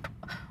than that,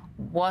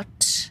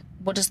 what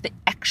does the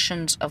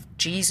actions of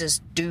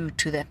Jesus do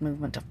to that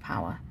movement of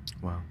power?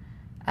 Wow.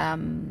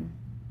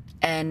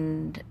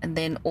 And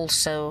then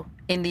also,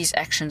 in these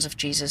actions of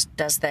Jesus,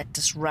 does that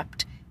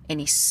disrupt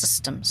any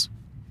systems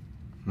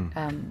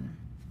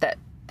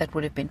that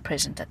would have been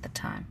present at the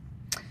time?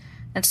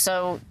 And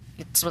so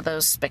it's with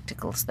those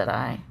spectacles that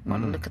I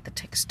want to look at the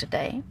text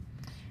today.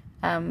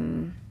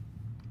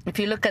 If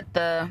you look at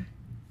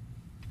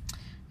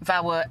if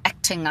I were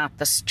acting out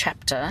this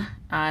chapter,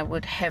 I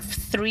would have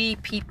 3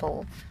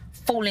 people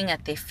falling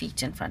at their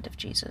feet in front of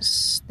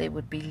Jesus. There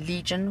would be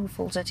Legion, who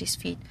falls at his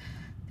feet.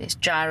 There's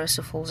Jairus,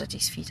 who falls at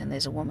his feet, and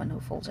there's a woman who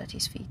falls at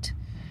his feet.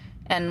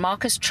 And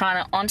Mark is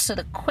trying to answer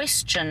the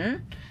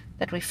question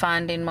that we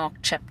find in Mark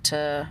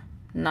chapter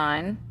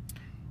 9.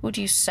 Who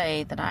do you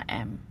say that I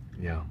am?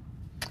 Yeah.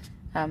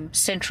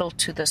 Central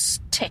to this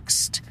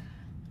text,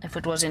 if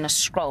it was in a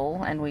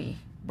scroll and we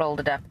rolled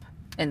it up,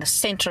 in the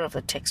center of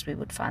the text we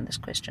would find this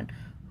question.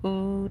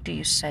 Who do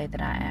you say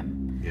that I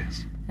am?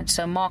 Yes. And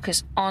so Mark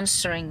is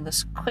answering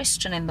this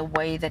question in the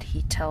way that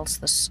he tells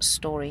this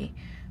story.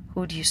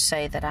 Who do you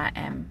say that I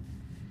am?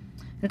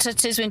 And so it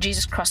says, when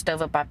Jesus crossed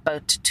over by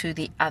boat to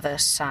the other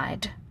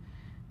side.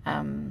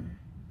 I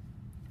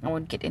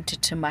won't get into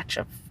too much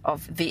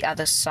of the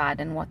other side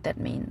and what that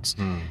means.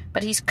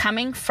 But he's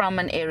coming from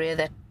an area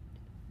that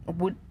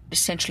would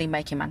essentially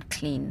make him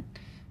unclean.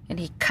 And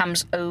he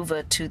comes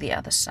over to the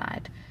other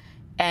side.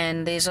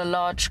 And there's a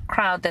large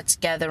crowd that's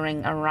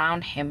gathering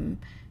around him.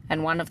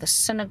 And one of the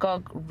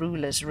synagogue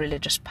rulers,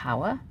 religious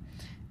power,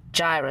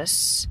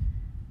 Jairus,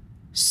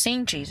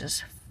 seeing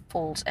Jesus,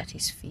 falls at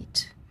his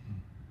feet.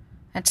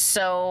 And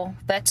so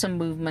that's a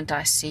movement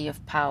I see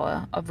of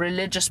power, of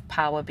religious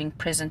power being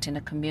present in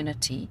a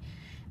community.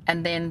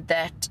 And then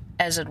that,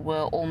 as it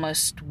were,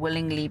 almost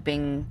willingly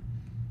being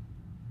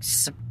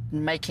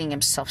making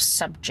himself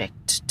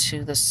subject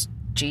to this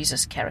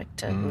Jesus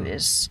character who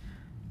is,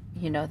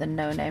 the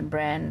no-name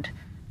brand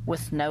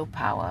with no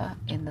power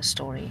in the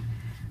story.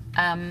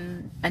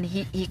 And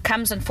he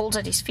comes and falls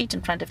at his feet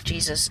in front of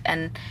Jesus,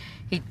 and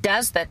he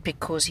does that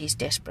because he's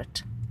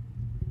desperate.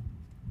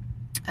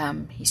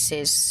 He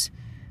says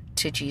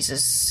to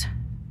Jesus,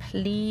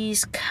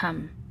 please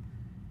come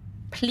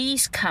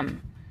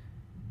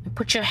and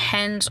put your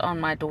hands on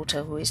my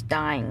daughter who is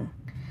dying.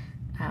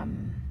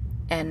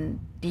 And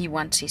he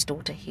wants his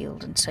daughter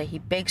healed. And so he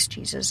begs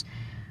Jesus,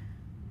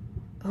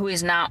 who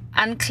is now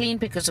unclean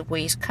because of where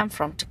he's come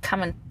from, to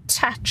come and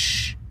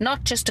touch,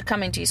 not just to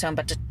come into his home,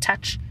 but to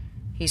touch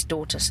his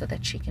daughter so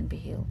that she can be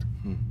healed.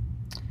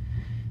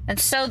 And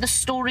so the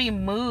story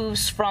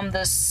moves from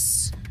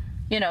this,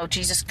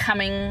 Jesus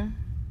coming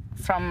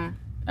from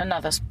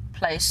another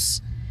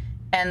place,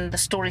 and the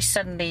story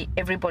suddenly,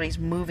 everybody's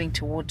moving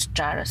towards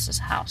Jairus'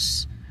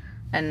 house.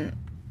 And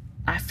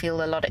I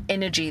feel a lot of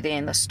energy there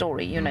in the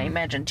story. You know,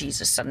 imagine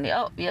Jesus suddenly,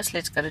 oh, yes,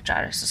 let's go to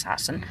Jairus'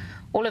 house. And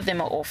all of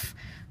them are off,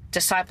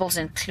 disciples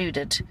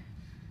included.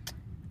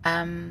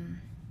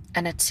 And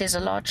it says a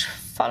large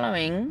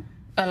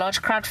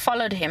crowd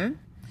followed him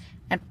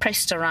and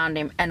pressed around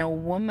him. And a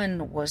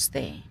woman was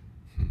there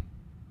who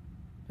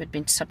had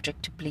been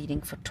subject to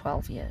bleeding for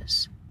 12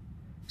 years.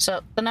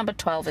 So the number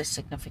 12 is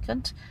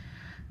significant.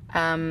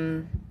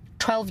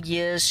 12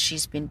 years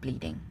she's been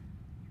bleeding.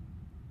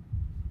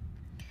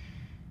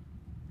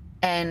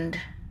 And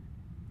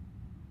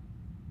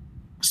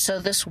so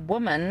this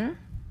woman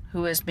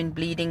who has been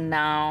bleeding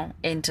now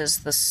enters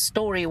the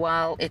story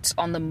while it's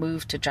on the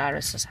move to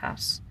Jairus'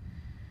 house.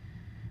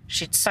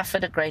 She'd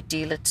suffered a great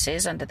deal, it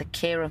says, under the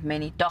care of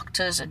many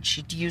doctors, and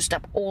she'd used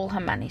up all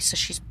her money. So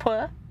she's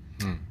poor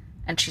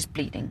and she's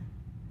bleeding.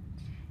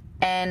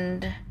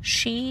 And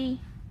she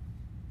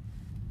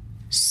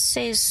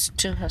says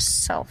to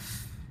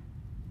herself,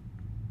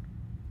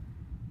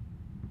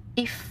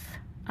 if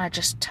I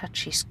just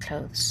touch his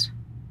clothes.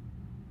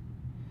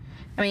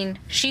 I mean,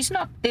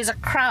 there's a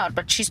crowd,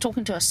 but she's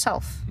talking to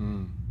herself.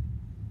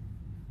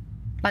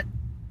 Like,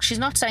 she's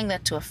not saying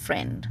that to a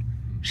friend.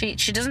 She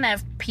doesn't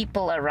have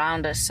people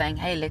around her saying,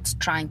 hey, let's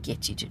try and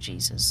get you to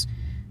Jesus.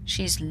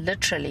 She's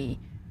literally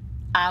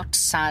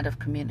outside of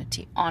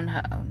community on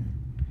her own.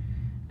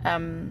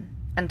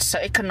 And so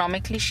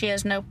economically, she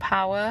has no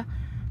power.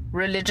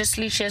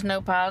 Religiously, she has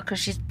no power because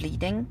she's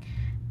bleeding.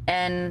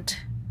 And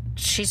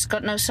she's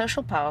got no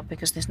social power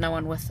because there's no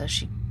one with her.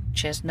 She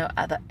has no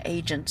other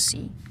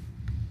agency.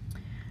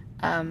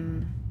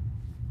 And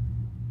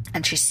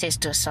she says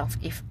to herself,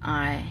 if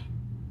I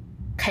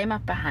came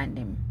up behind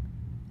him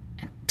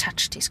and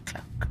touched his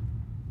cloak.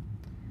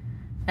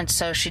 And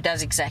so she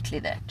does exactly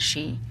that.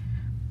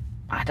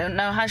 I don't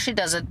know how she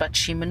does it, but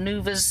she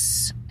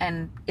maneuvers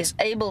and is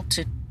able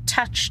to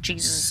touch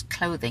Jesus'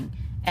 clothing.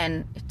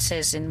 And it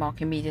says in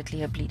Mark, immediately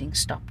her bleeding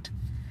stopped.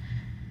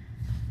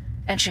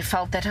 And she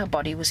felt that her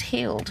body was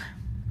healed.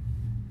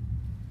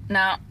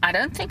 Now, I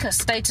don't think her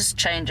status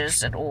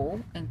changes at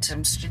all in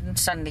terms she didn't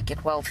suddenly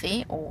get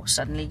wealthy or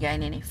suddenly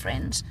gain any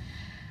friends.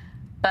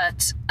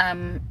 But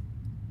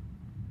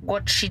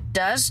what she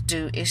does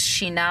do is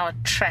she now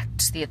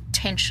attracts the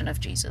attention of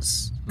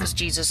Jesus because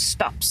Jesus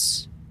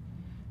stops.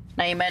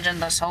 Now, imagine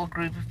this whole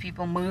group of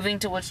people moving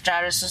towards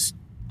Jairus'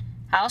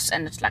 house,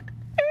 and it's like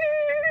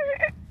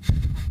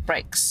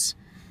breaks.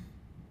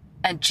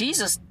 And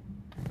Jesus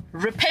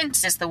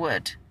repents is the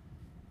word.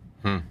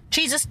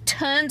 Jesus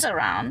turns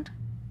around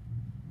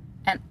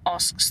and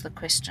asks the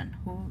question,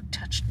 who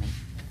touched me?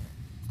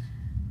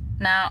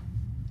 Now,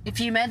 if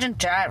you imagine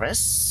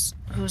Jairus,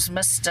 who's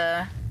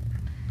Mr.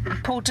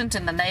 Important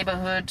in the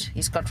neighborhood,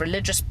 he's got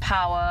religious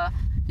power,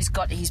 he's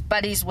got his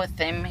buddies with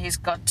him, he's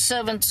got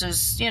servants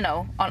who's,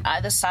 on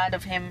either side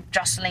of him,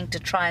 jostling to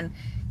try and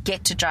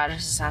get to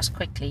Jairus' house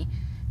quickly,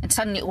 and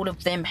suddenly all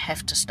of them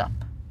have to stop.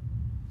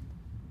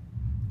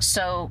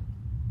 So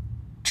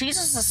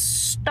Jesus is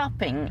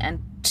stopping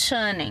and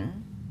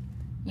turning,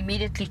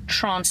 immediately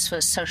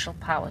transfers social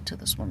power to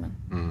this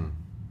woman.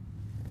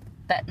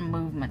 That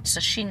movement. So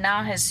she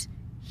now has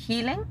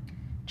healing,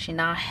 she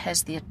now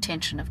has the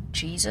attention of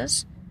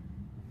Jesus,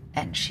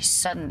 and she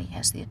suddenly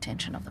has the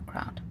attention of the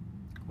crowd.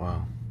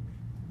 Wow.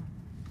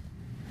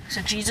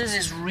 So Jesus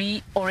is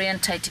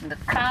reorientating the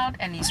crowd,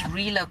 and he's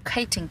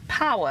relocating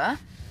power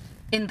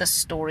in the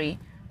story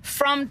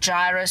from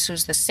Jairus,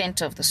 who's the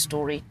center of the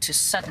story, to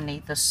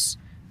suddenly this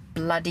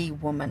bloody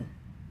woman.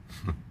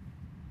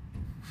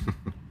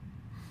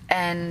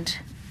 And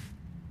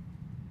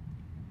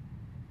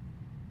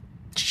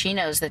she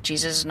knows that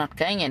Jesus is not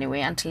going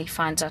anywhere until he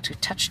finds out who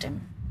touched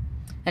him.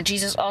 And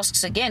Jesus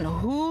asks again,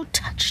 who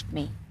touched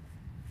me?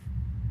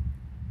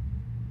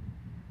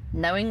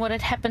 Knowing what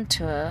had happened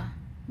to her,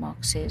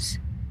 Mark says,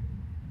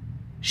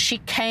 she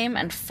came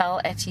and fell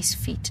at his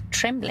feet,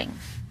 trembling,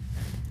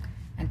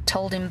 and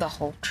told him the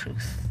whole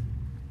truth.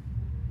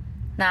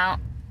 Now,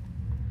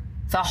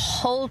 the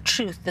whole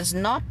truth is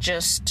not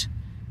just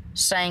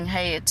saying,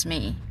 hey, it's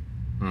me.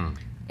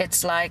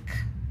 It's like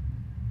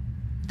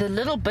the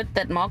little bit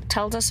that Mark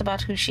tells us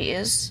about who she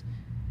is.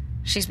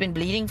 She's been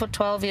bleeding for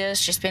 12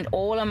 years. She spent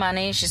all her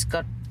money. She's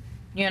got,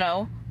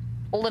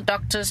 all the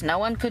doctors. No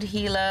one could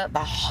heal her. The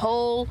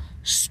whole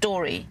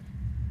story.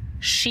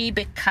 She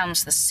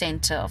becomes the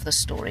center of the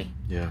story.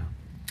 Yeah.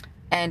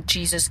 And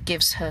Jesus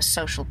gives her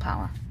social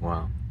power.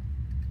 Wow.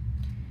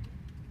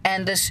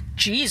 And this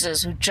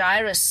Jesus, who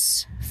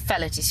Jairus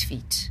fell at his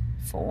feet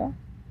for,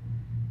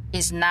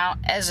 is now,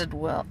 as it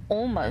were,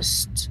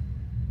 almost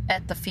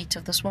at the feet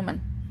of this woman.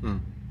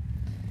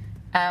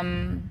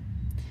 And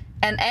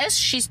as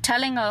she's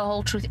telling her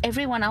whole truth,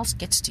 everyone else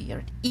gets to hear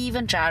it.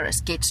 Even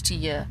Jairus gets to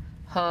hear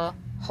her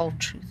whole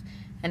truth.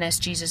 And as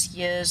Jesus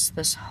hears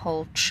this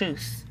whole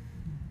truth,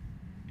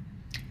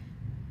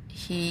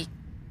 he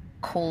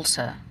calls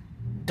her,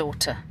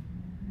 daughter.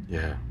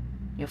 Yeah.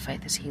 Your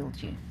faith has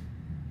healed you.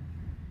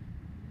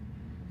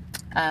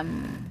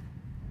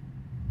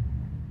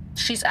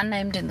 She's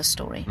unnamed in the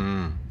story.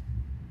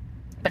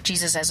 But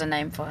Jesus has a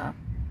name for her.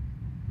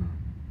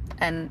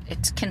 And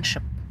it's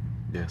kinship.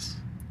 Yes.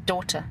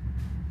 Daughter,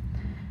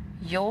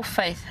 your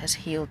faith has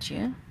healed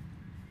you.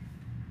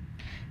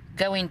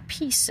 Go in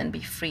peace and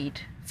be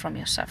freed from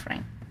your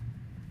suffering.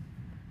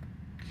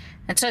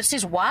 And so it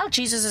says, while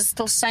Jesus is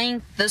still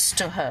saying this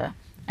to her,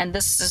 and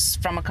this is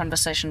from a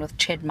conversation with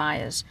Ched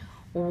Myers,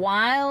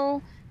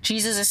 while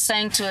Jesus is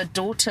saying to her,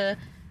 daughter,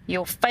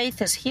 your faith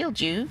has healed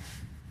you,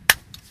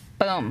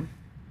 boom,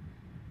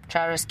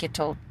 Jairus gets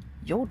told,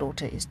 your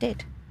daughter is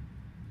dead.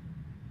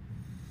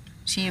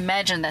 So you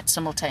imagine that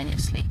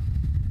simultaneously.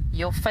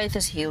 Your faith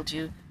has healed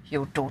you,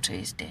 your daughter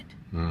is dead.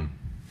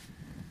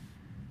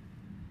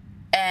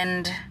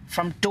 And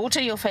from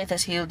daughter, your faith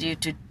has healed you,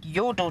 to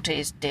your daughter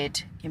is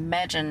dead.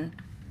 Imagine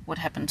what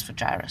happens for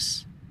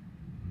Jairus.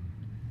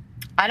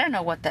 I don't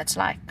know what that's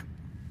like.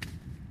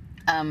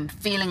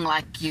 Feeling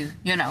like you're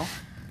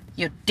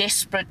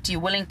desperate,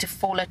 you're willing to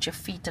fall at your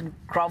feet and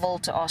grovel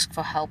to ask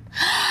for help.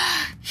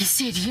 He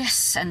said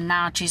yes, and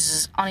now Jesus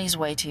is on his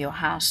way to your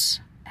house.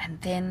 And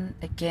then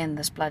again,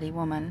 this bloody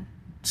woman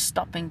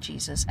stopping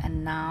Jesus,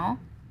 and now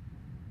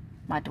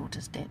my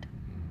daughter's dead.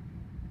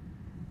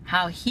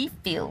 How he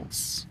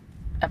feels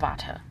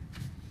about her,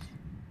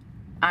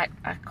 I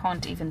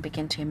can't even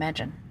begin to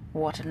imagine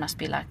what it must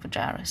be like for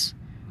Jairus.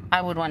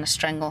 I would want to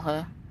strangle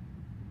her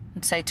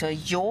and say to her,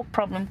 your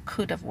problem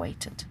could have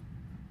waited.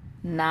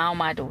 Now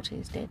my daughter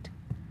is dead.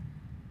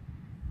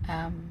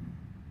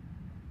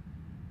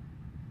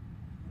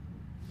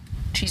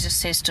 Jesus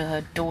says to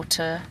her,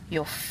 daughter,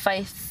 your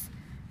faith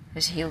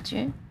has healed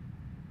you.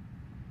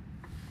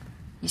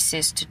 He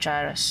says to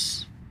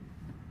Jairus,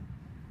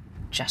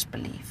 just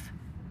believe.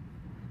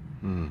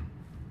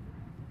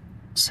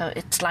 So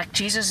it's like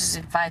Jesus is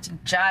inviting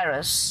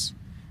Jairus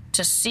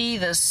to see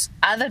this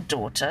other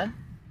daughter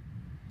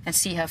and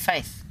see her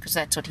faith, because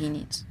that's what he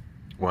needs.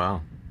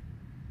 Wow.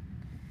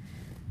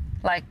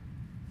 Like,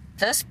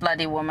 this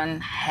bloody woman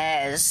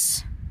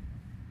has,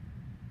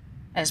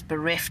 as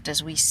bereft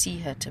as we see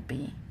her to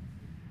be,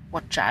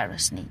 what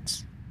Jairus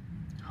needs.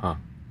 Huh.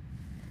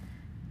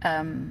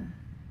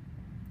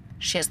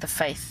 She has the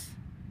faith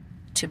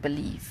to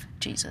believe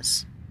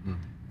Jesus.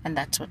 And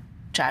that's what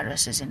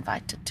Jairus is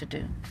invited to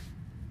do.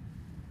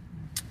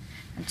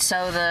 And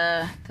so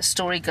the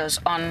story goes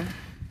on.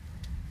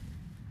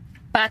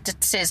 But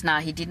it says now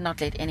he did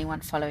not let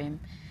anyone follow him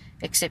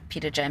except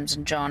Peter, James,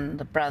 and John,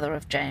 the brother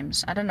of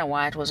James. I don't know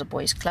why it was a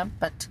boys' club,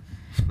 but,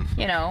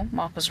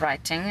 Mark was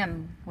writing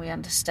and we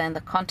understand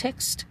the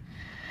context.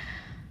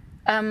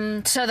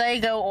 So they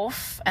go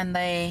off and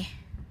they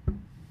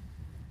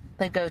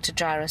go to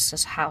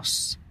Jairus'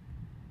 house.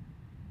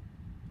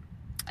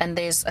 And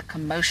there's a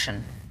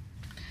commotion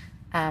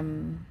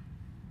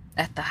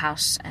at the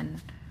house,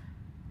 and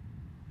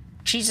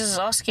Jesus is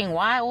asking,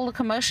 why all the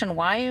commotion?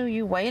 Why are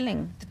you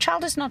wailing? The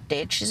child is not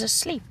dead, she's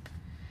asleep.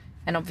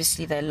 And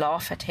obviously they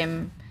laugh at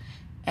him,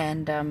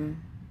 and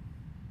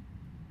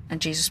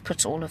Jesus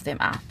puts all of them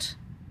out.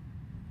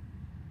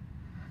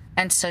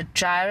 And so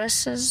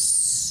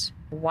Jairus'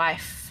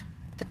 wife,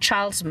 the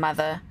child's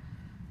mother,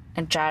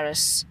 and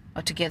Jairus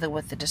are together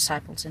with the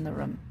disciples in the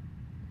room.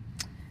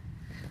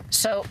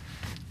 So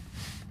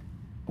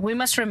we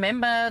must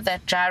remember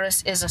that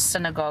Jairus is a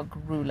synagogue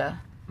ruler.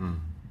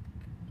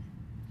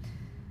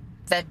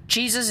 That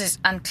Jesus is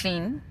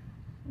unclean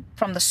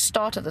from the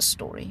start of the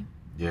story.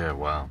 Yeah,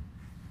 wow.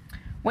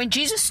 When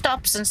Jesus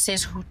stops and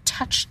says, who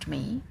touched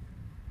me?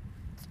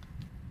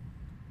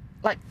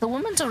 Like, the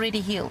woman's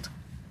already healed.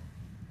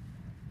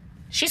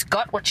 She's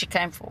got what she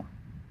came for.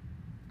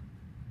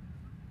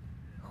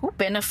 Who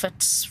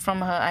benefits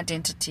from her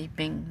identity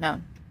being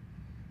known?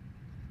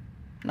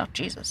 Not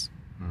Jesus.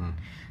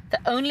 The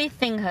only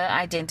thing her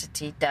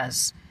identity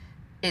does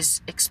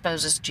is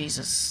exposes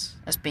Jesus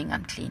as being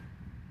unclean.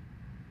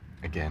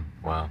 Again,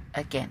 wow.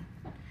 Again.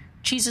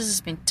 Jesus has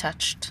been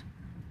touched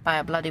by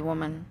a bloody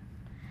woman.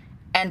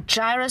 And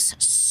Jairus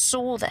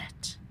saw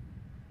that.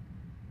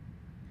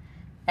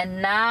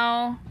 And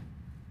now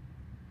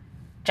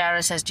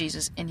Jairus has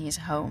Jesus in his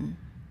home.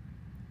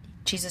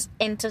 Jesus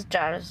enters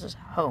Jairus'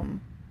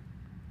 home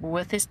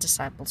with his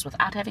disciples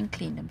without having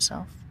cleaned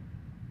himself.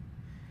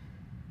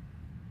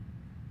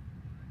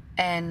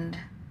 And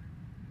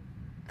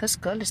this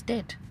girl is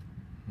dead.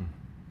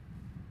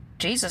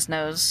 Jesus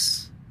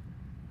knows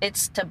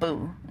it's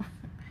taboo.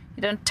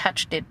 You don't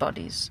touch dead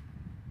bodies.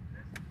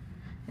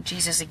 And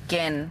Jesus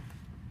again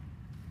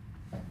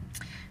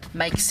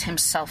makes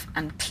himself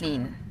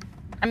unclean.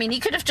 I mean, he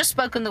could have just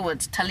spoken the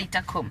words,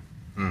 Talita kum.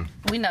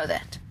 We know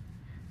that.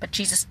 But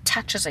Jesus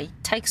touches her. He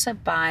takes her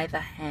by the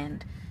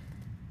hand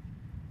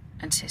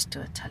and says to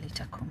her,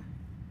 Talita kum.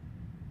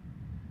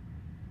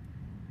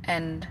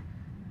 And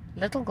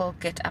little girl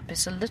get up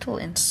is a little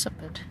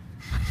insipid.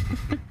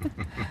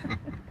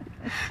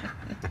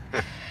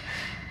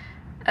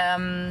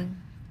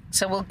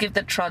 So we'll give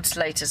the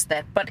translators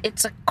that. But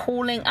it's a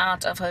calling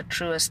out of her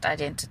truest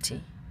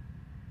identity.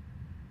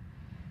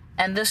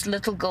 And this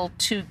little girl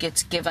too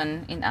gets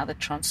given, in other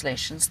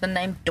translations, the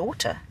name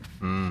daughter.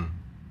 And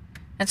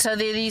so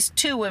there are these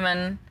two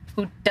women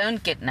who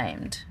don't get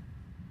named,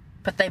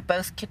 but they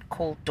both get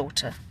called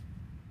daughter.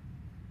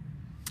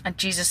 And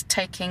Jesus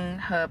taking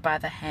her by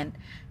the hand,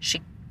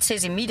 she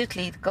says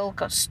immediately the girl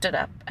stood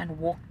up and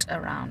walked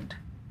around.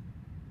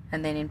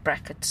 And then in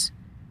brackets,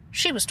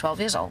 she was 12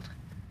 years old.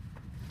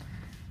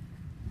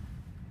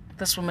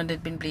 This woman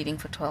had been bleeding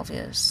for 12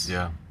 years.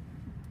 Yeah.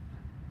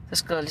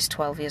 This girl is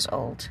 12 years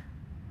old.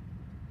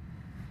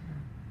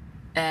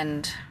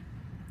 And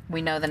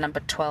we know the number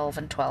 12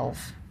 and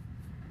 12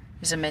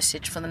 is a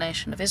message for the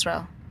nation of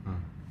Israel.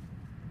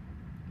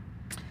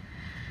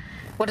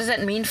 What does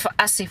that mean for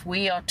us if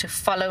we are to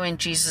follow in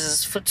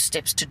Jesus'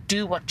 footsteps, to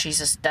do what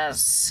Jesus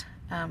does?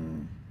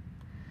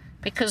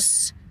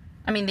 Because,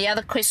 I mean, the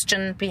other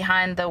question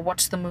behind the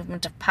what's the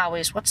movement of power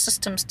is what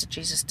systems did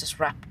Jesus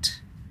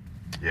disrupt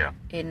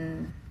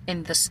in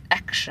this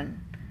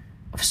action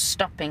of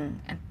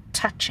stopping and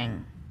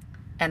touching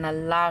and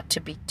allowed to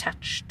be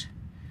touched?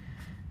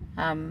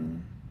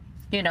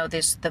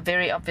 There's the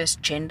very obvious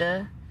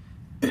gender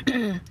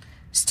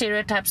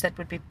stereotypes that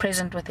would be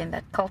present within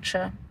that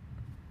culture,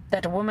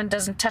 that a woman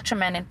doesn't touch a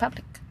man in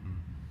public.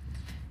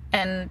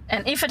 And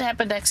if it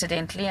happened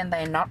accidentally and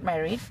they're not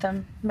married,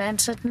 the man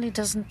certainly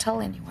doesn't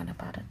tell anyone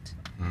about it.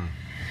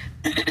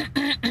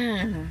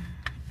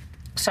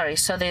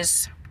 So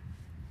there's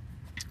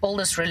all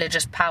this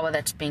religious power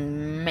that's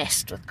being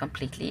messed with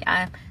completely.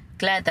 I'm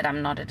glad that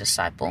I'm not a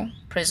disciple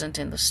present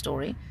in the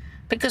story,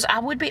 because I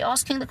would be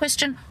asking the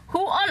question,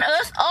 who on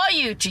earth are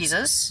you,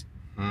 Jesus?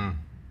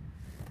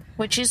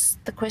 Which is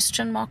the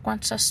question Mark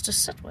wants us to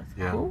sit with.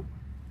 Yeah. Who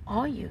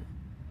are you?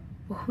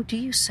 Well, who do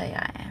you say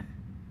I am?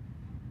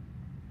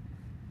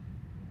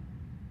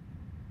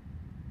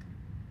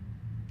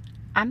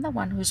 I'm the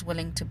one who's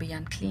willing to be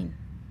unclean.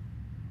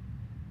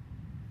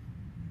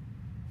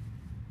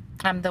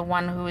 I'm the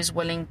one who is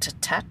willing to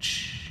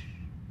touch.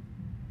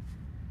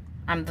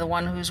 I'm the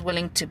one who's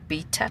willing to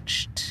be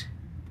touched.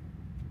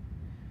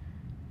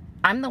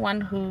 I'm the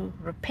one who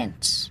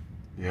repents.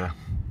 Yeah.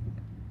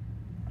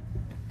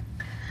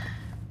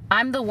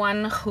 I'm the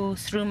one who,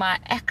 through my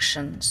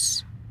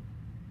actions,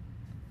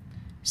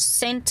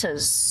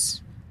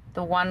 centers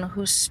the one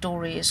whose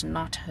story is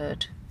not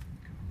heard.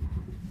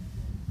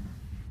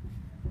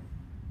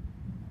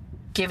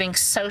 Giving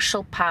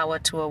social power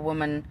to a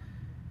woman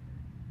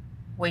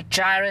where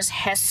Jairus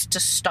has to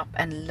stop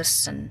and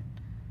listen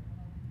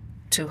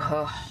to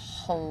her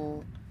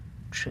whole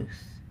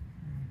truth.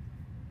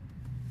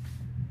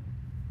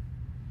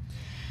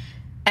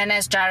 And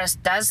as Jairus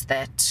does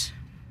that,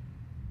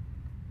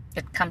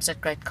 it comes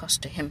at great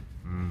cost to him.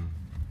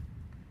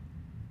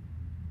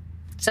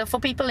 So for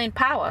people in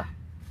power,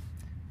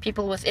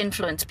 people with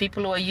influence,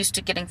 people who are used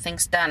to getting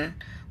things done,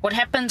 what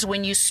happens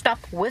when you stop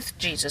with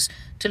Jesus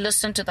to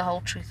listen to the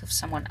whole truth of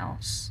someone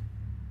else?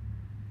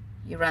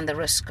 You run the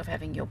risk of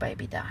having your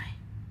baby die.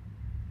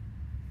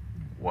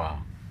 Wow.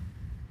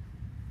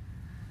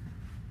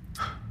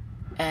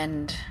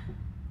 And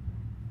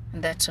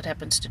that's what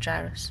happens to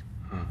Jairus.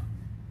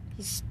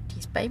 His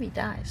baby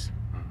dies.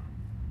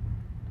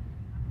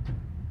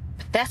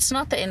 But that's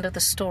not the end of the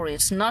story.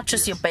 It's not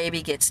just your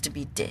baby gets to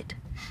be dead.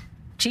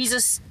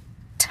 Jesus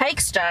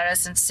takes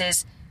Jairus and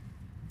says,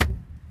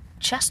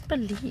 just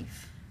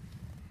believe.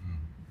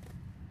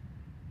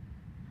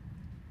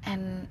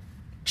 And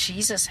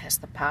Jesus has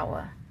the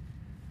power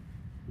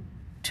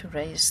to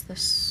raise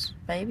this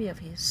baby of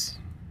his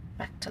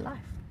back to life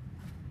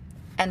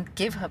and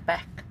give her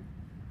back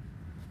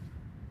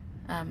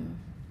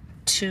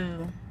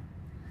to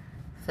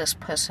this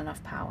person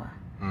of power.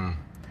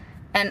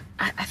 And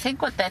I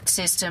think what that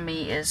says to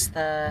me is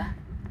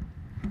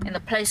in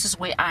the places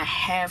where I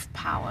have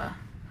power,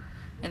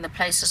 in the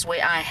places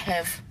where I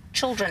have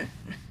children,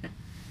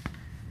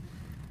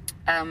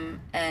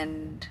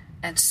 and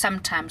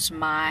sometimes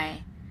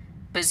my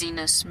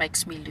busyness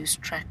makes me lose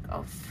track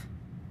of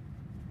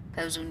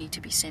those who need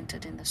to be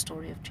centered in the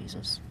story of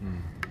Jesus.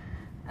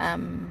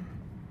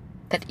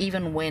 That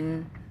even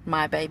when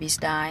my babies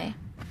die,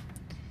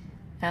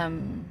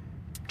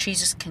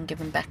 Jesus can give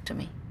them back to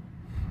me.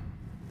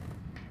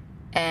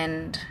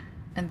 And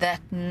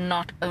that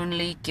not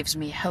only gives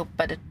me hope,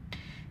 but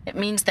it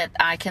means that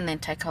I can then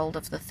take hold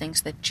of the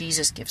things that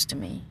Jesus gives to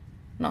me,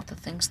 not the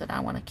things that I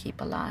want to keep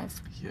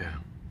alive. Yeah.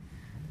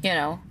 You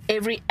know,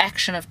 every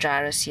action of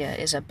Jairus here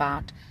is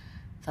about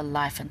the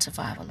life and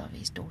survival of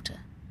his daughter.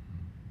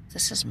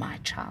 This is my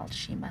child.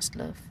 She must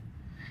live.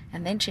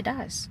 And then she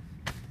dies.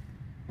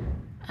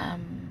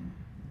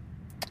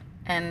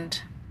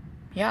 And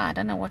yeah, I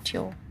don't know what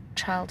your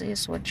child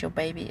is, what your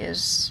baby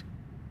is.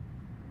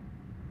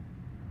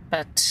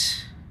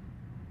 But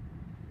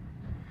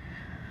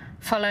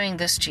following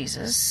this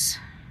Jesus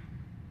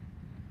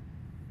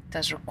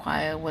does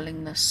require a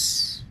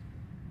willingness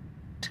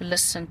to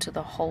listen to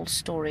the whole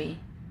story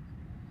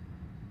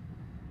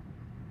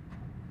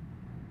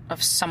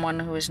of someone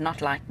who is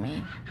not like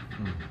me,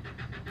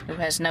 who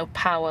has no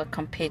power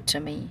compared to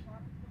me.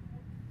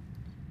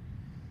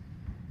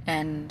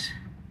 And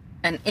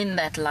in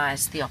that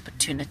lies the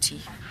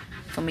opportunity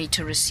for me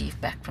to receive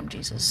back from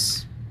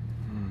Jesus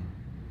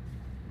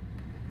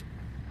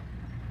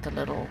the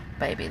little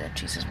baby that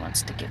Jesus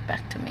wants to give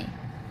back to me.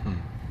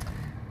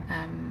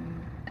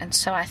 And And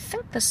so I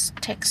think this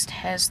text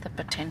has the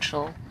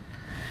potential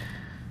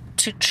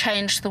to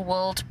change the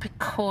world,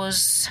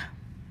 because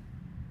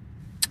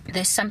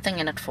there's something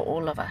in it for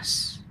all of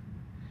us.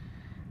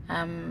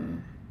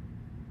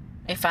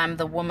 If I'm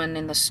the woman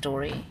in the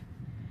story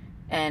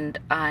and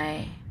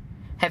I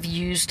have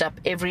used up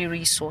every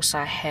resource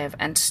I have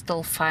and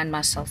still find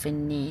myself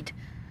in need,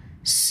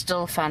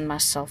 still find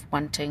myself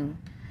wanting,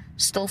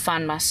 still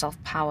find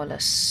myself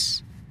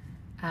powerless,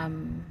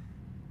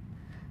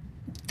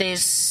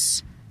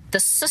 the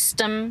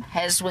system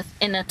has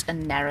within it a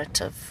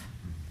narrative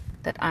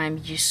that I'm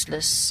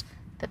useless,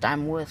 that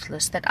I'm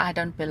worthless, that I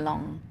don't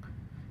belong.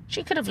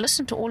 She could have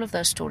listened to all of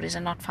those stories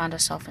and not found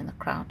herself in the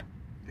crowd.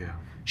 Yeah.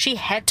 She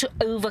had to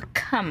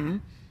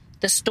overcome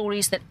the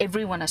stories that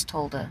everyone has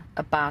told her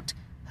about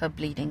her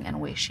bleeding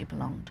and where she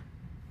belonged.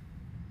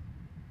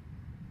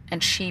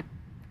 And she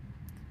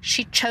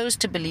chose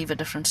to believe a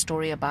different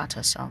story about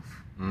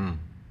herself. Mm.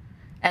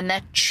 And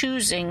that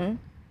choosing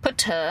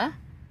put her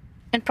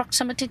in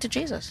proximity to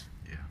Jesus.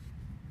 Yeah.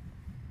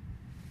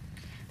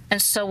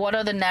 And so what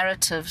are the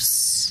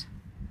narratives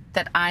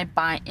that I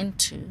buy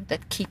into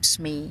that keeps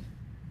me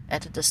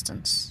at a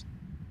distance?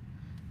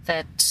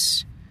 That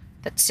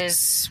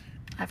says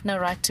I've no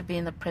right to be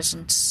in the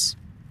presence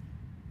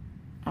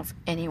of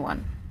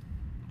anyone,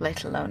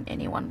 let alone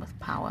anyone with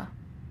power.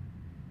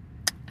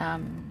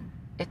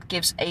 It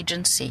gives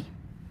agency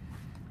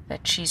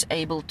that she's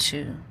able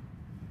to.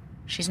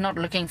 She's not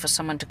looking for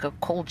someone to go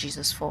call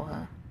Jesus for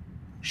her.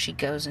 She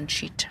goes and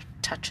she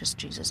touches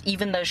Jesus,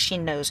 even though she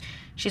knows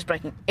she's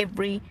breaking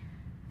every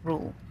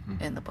rule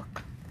in the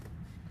book.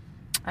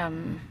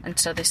 And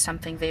so there's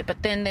something there.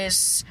 But then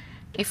there's,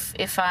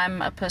 if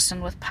I'm a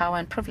person with power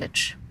and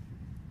privilege,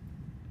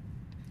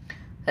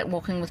 that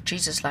walking with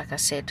Jesus, like I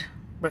said,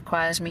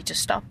 requires me to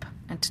stop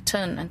and to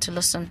turn and to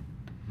listen.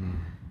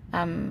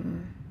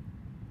 And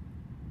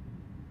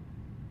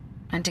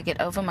to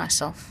get over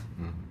myself.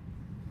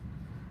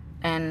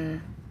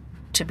 And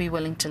to be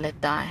willing to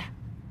let die.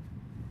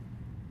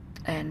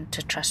 And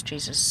to trust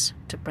Jesus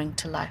to bring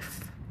to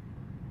life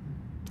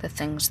the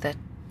things that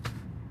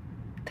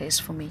there's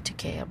for me to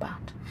care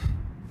about.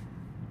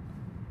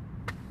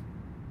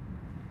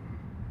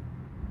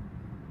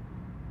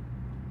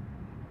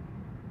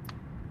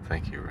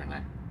 Thank you,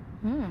 Renee.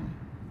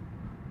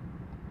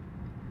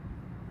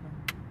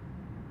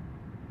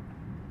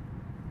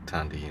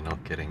 Tandi, you're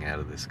not getting out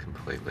of this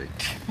completely.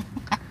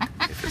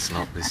 If it's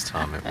not this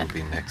time, it will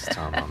be next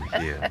time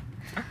I'm here.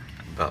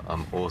 But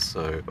I'm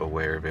also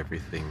aware of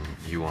everything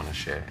you want to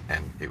share,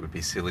 and it would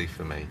be silly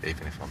for me,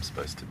 even if I'm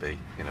supposed to be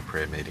in a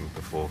prayer meeting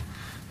before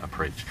I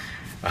preach.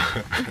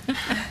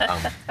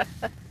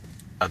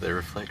 Are there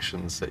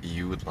reflections that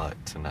you would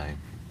like to name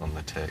on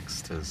the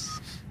text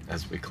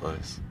as we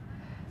close?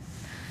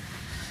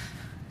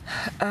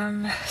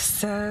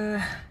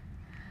 So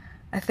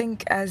I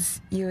think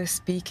as you were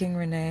speaking,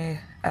 Renee,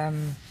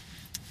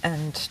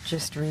 and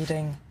just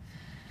reading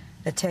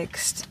the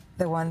text,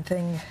 the one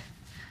thing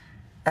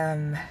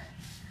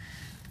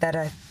that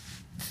I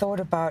thought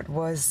about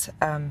was,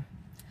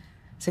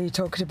 so you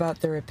talked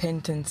about the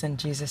repentance and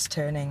Jesus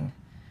turning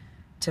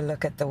to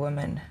look at the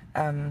woman,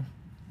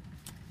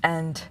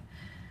 and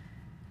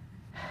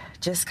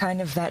just kind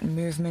of that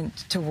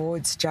movement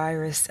towards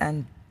Jairus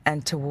and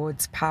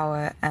towards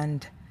power,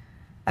 and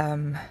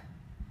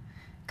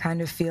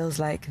kind of feels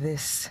like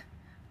this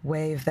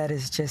wave that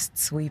is just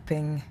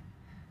sweeping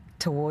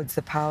towards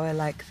the power,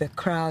 like the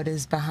crowd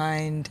is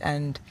behind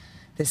and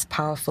this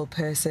powerful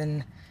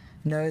person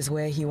knows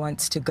where he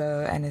wants to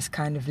go and is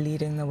kind of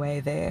leading the way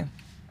there.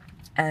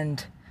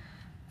 And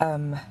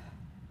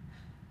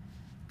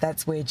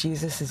that's where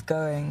Jesus is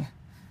going.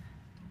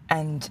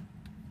 And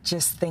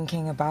just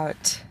thinking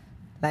about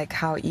like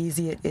how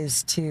easy it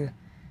is to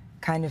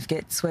kind of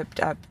get swept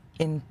up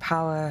in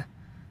power,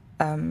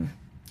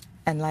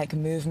 and like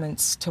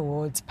movements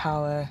towards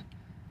power,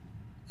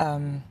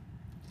 kind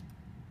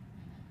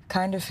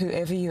of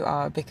whoever you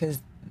are,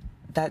 because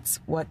that's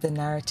what the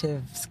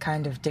narratives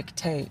kind of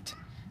dictate.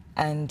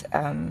 And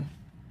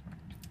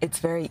it's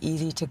very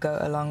easy to go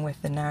along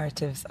with the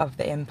narratives of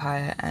the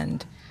empire,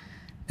 and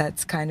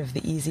that's kind of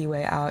the easy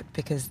way out,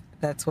 because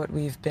that's what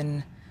we've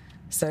been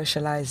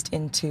socialized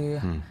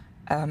into.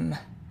 And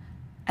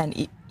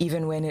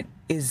even when it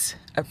is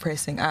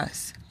oppressing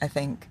us, I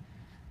think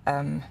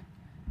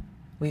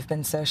we've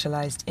been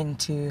socialized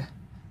into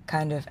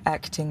kind of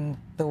acting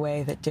the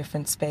way that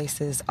different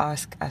spaces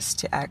ask us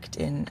to act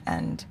in,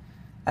 and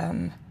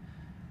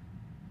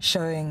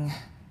showing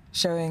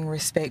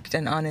respect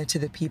and honor to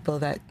the people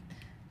that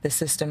the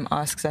system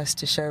asks us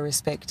to show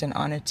respect and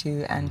honor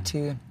to, and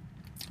to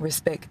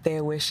respect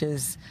their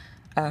wishes,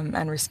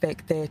 and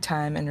respect their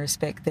time and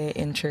respect their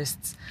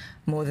interests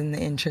more than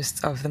the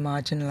interests of the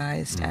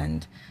marginalized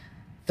and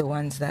the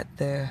ones that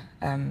the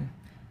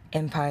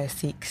empire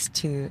seeks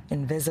to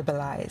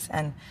invisibilize.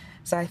 And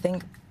so I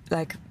think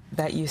like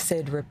that you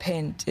said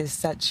repent is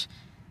such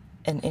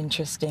an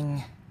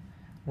interesting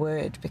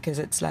word, because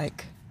it's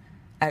like,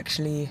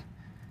 actually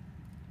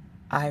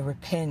I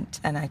repent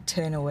and I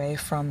turn away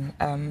from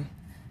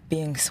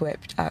being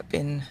swept up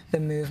in the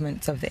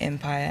movements of the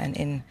empire and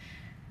in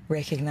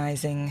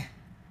recognizing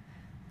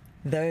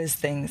those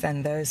things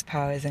and those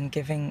powers and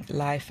giving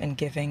life and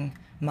giving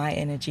my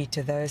energy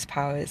to those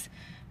powers.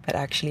 But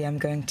actually I'm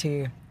going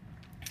to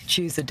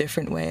choose a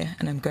different way,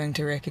 and I'm going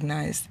to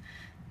recognize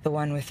the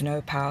one with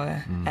no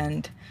power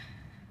and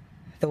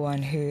the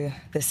one who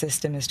the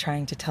system is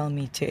trying to tell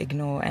me to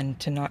ignore and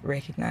to not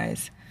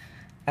recognize.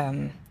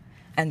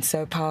 And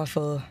so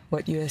powerful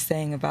what you were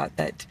saying about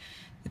that.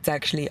 It's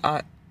actually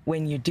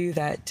when you do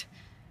that,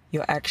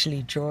 you're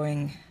actually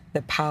drawing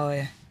the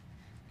power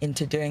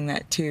into doing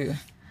that too.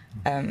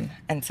 And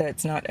so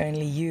it's not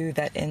only you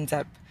that ends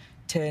up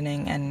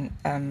turning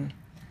and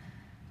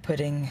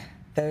putting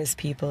those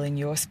people in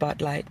your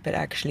spotlight, but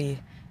actually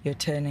you're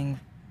turning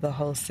the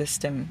whole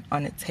system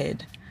on its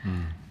head.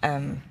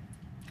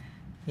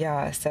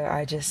 So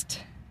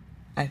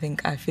I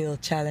think I feel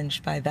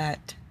challenged by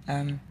that.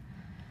 And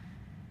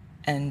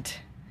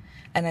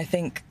I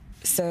think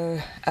so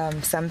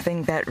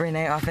something that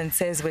Renee often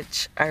says,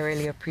 which I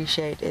really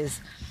appreciate, is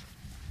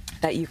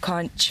that you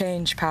can't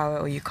change power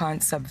or you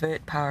can't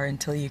subvert power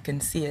until you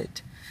can see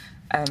it.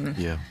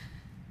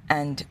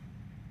 And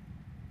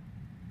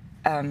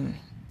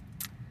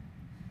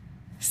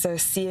so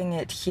seeing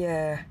it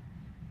here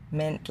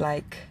meant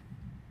like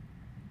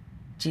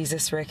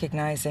Jesus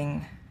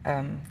recognizing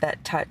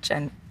that touch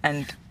and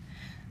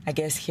I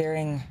guess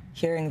hearing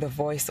the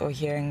voice or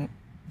hearing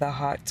the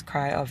heart's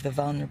cry of the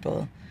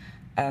vulnerable,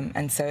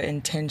 and so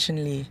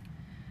intentionally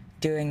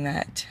doing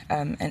that,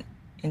 and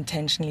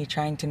intentionally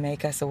trying to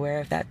make us aware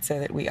of that so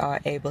that we are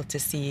able to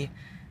see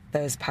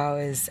those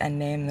powers and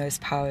name those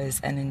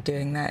powers, and in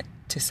doing that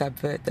to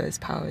subvert those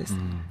powers.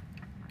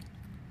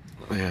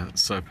 Yeah,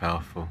 it's so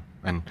powerful.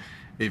 And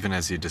even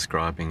as you're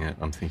describing it,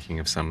 I'm thinking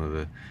of some of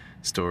the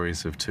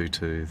stories of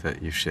Tutu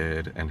that you've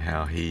shared and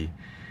how he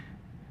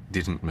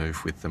didn't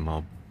move with the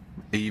mob,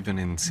 even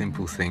in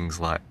simple things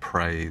like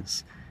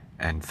praise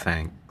and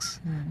thanks,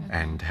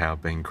 and how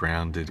being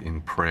grounded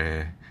in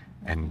prayer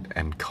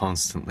and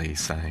constantly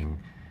saying,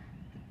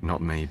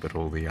 not me, but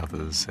all the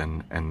others,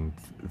 and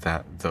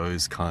that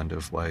those kind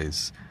of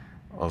ways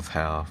of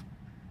how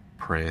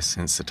prayer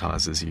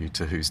sensitizes you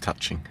to who's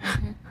touching.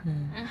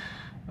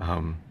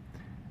 I'm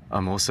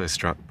also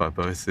struck by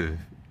both of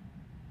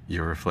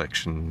your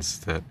reflections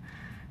that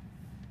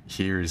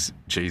here is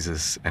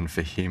Jesus, and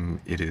for him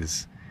it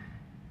is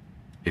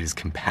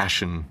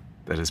compassion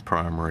that is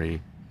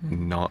primary,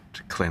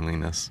 not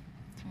cleanliness.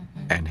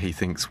 And he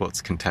thinks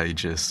what's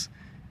contagious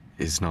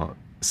is not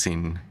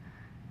sin,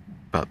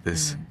 but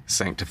this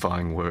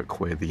sanctifying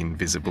work where the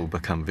invisible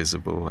become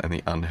visible and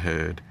the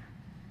unheard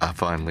are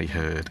finally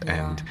heard.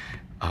 And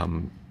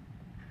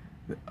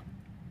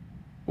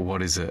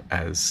what is it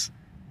as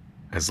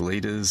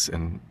leaders,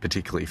 and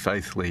particularly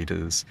faith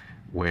leaders,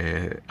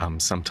 where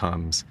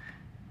sometimes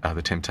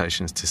the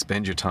temptation is to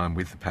spend your time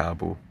with the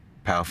powerful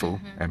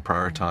and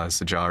prioritise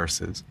the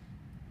Jairuses,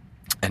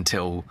 and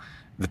tell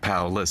the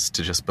powerless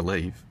to just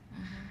believe.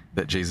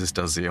 That Jesus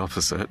does the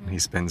opposite. He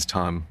spends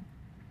time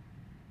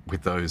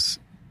with those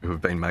who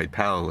have been made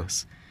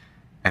powerless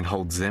and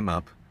holds them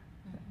up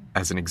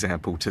as an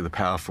example to the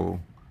powerful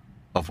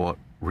of what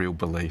real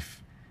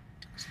belief.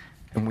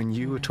 And when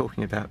you were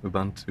talking about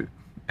Ubuntu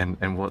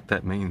and what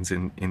that means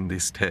in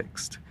this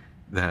text,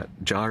 that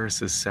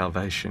Jairus'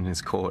 salvation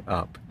is caught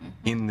up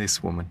in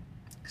this woman.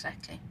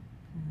 Exactly.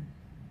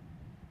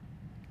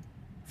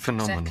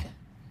 Phenomenal. Exactly.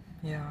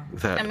 Yeah.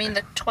 I mean,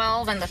 the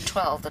 12 and the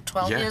 12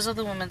 Yeah. years of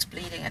the woman's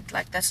bleeding.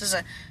 This is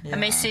a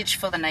message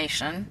for the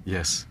nation.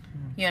 Yes.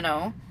 You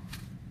know,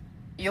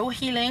 your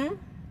healing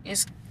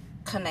is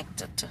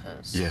connected to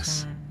hers.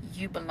 Yes.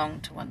 You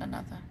belong to one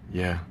another.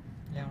 Yeah.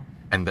 Yeah.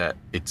 And that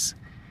it's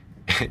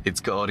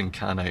God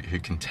incarnate who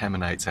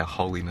contaminates our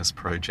holiness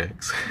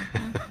projects.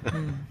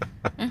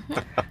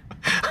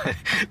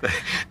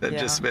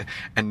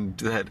 And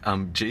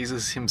that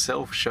Jesus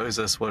himself shows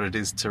us what it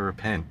is to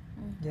repent.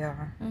 Yeah.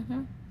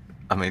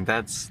 I mean,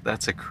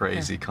 that's a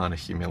crazy kind of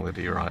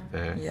humility right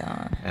there.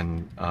 Yeah.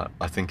 And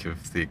I think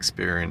of the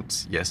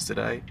experience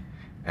yesterday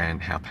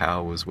and how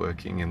power was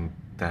working in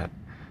that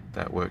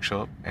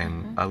workshop.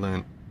 And I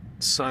learned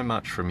so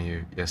much from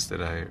you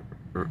yesterday,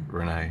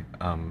 Renee,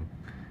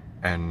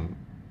 and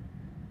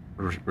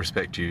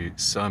respect you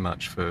so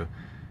much for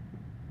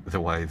the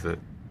way that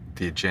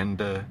the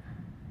agenda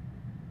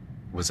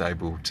was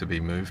able to be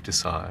moved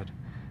aside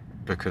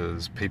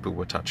because people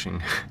were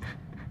touching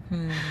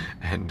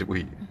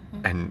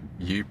and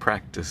you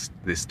practiced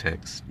this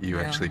text. You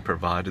actually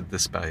provided the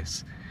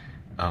space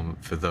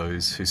for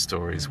those whose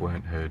stories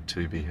weren't heard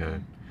to be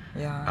heard.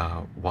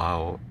 Yeah.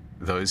 While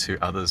those who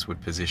others would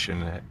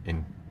position it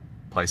in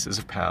places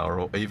of power,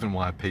 or even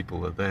why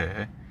people are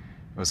there,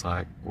 it was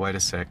like, wait a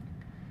sec.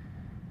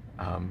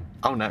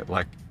 Oh no,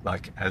 like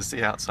as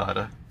the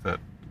outsider, that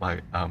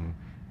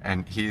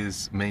and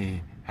here's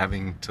me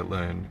having to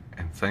learn,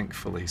 and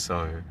thankfully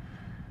so,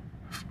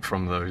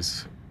 from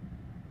those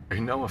who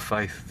know a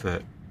faith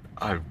that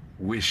I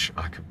wish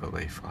I could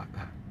believe like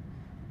that.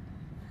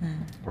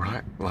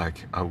 Right?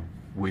 Like, I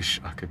wish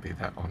I could be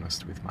that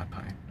honest with my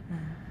pain.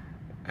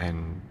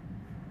 And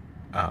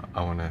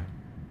I want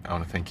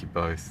to thank you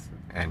both,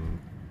 and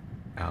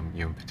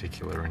you in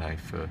particular, Renee,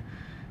 for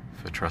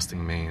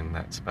trusting me in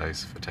that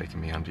space, for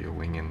taking me under your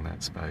wing in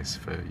that space,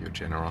 for your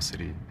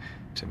generosity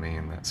to me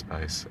in that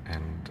space,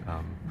 and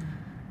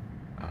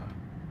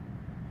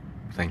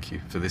thank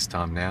you for this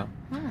time now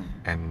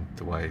and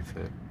the way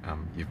that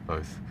you've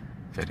both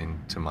fed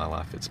into my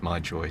life. It's my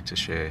joy to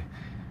share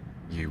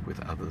you with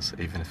others,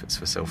 even if it's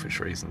for selfish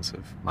reasons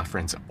of my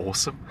friends are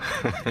awesome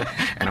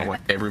and I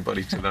want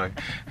everybody to know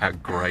how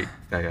great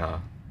they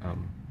are.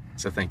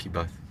 So thank you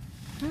both.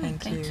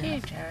 Thank you,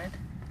 Jared.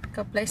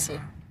 God bless you.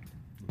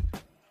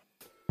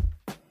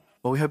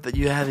 Well, we hope that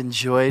you have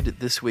enjoyed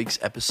this week's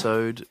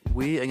episode.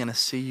 We are going to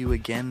see you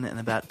again in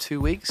about 2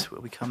 weeks,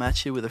 where we come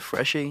at you with a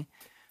freshie.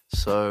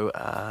 So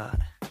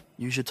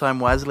use your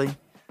time wisely,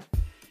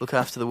 look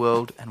after the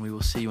world, and we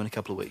will see you in a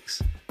couple of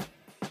weeks.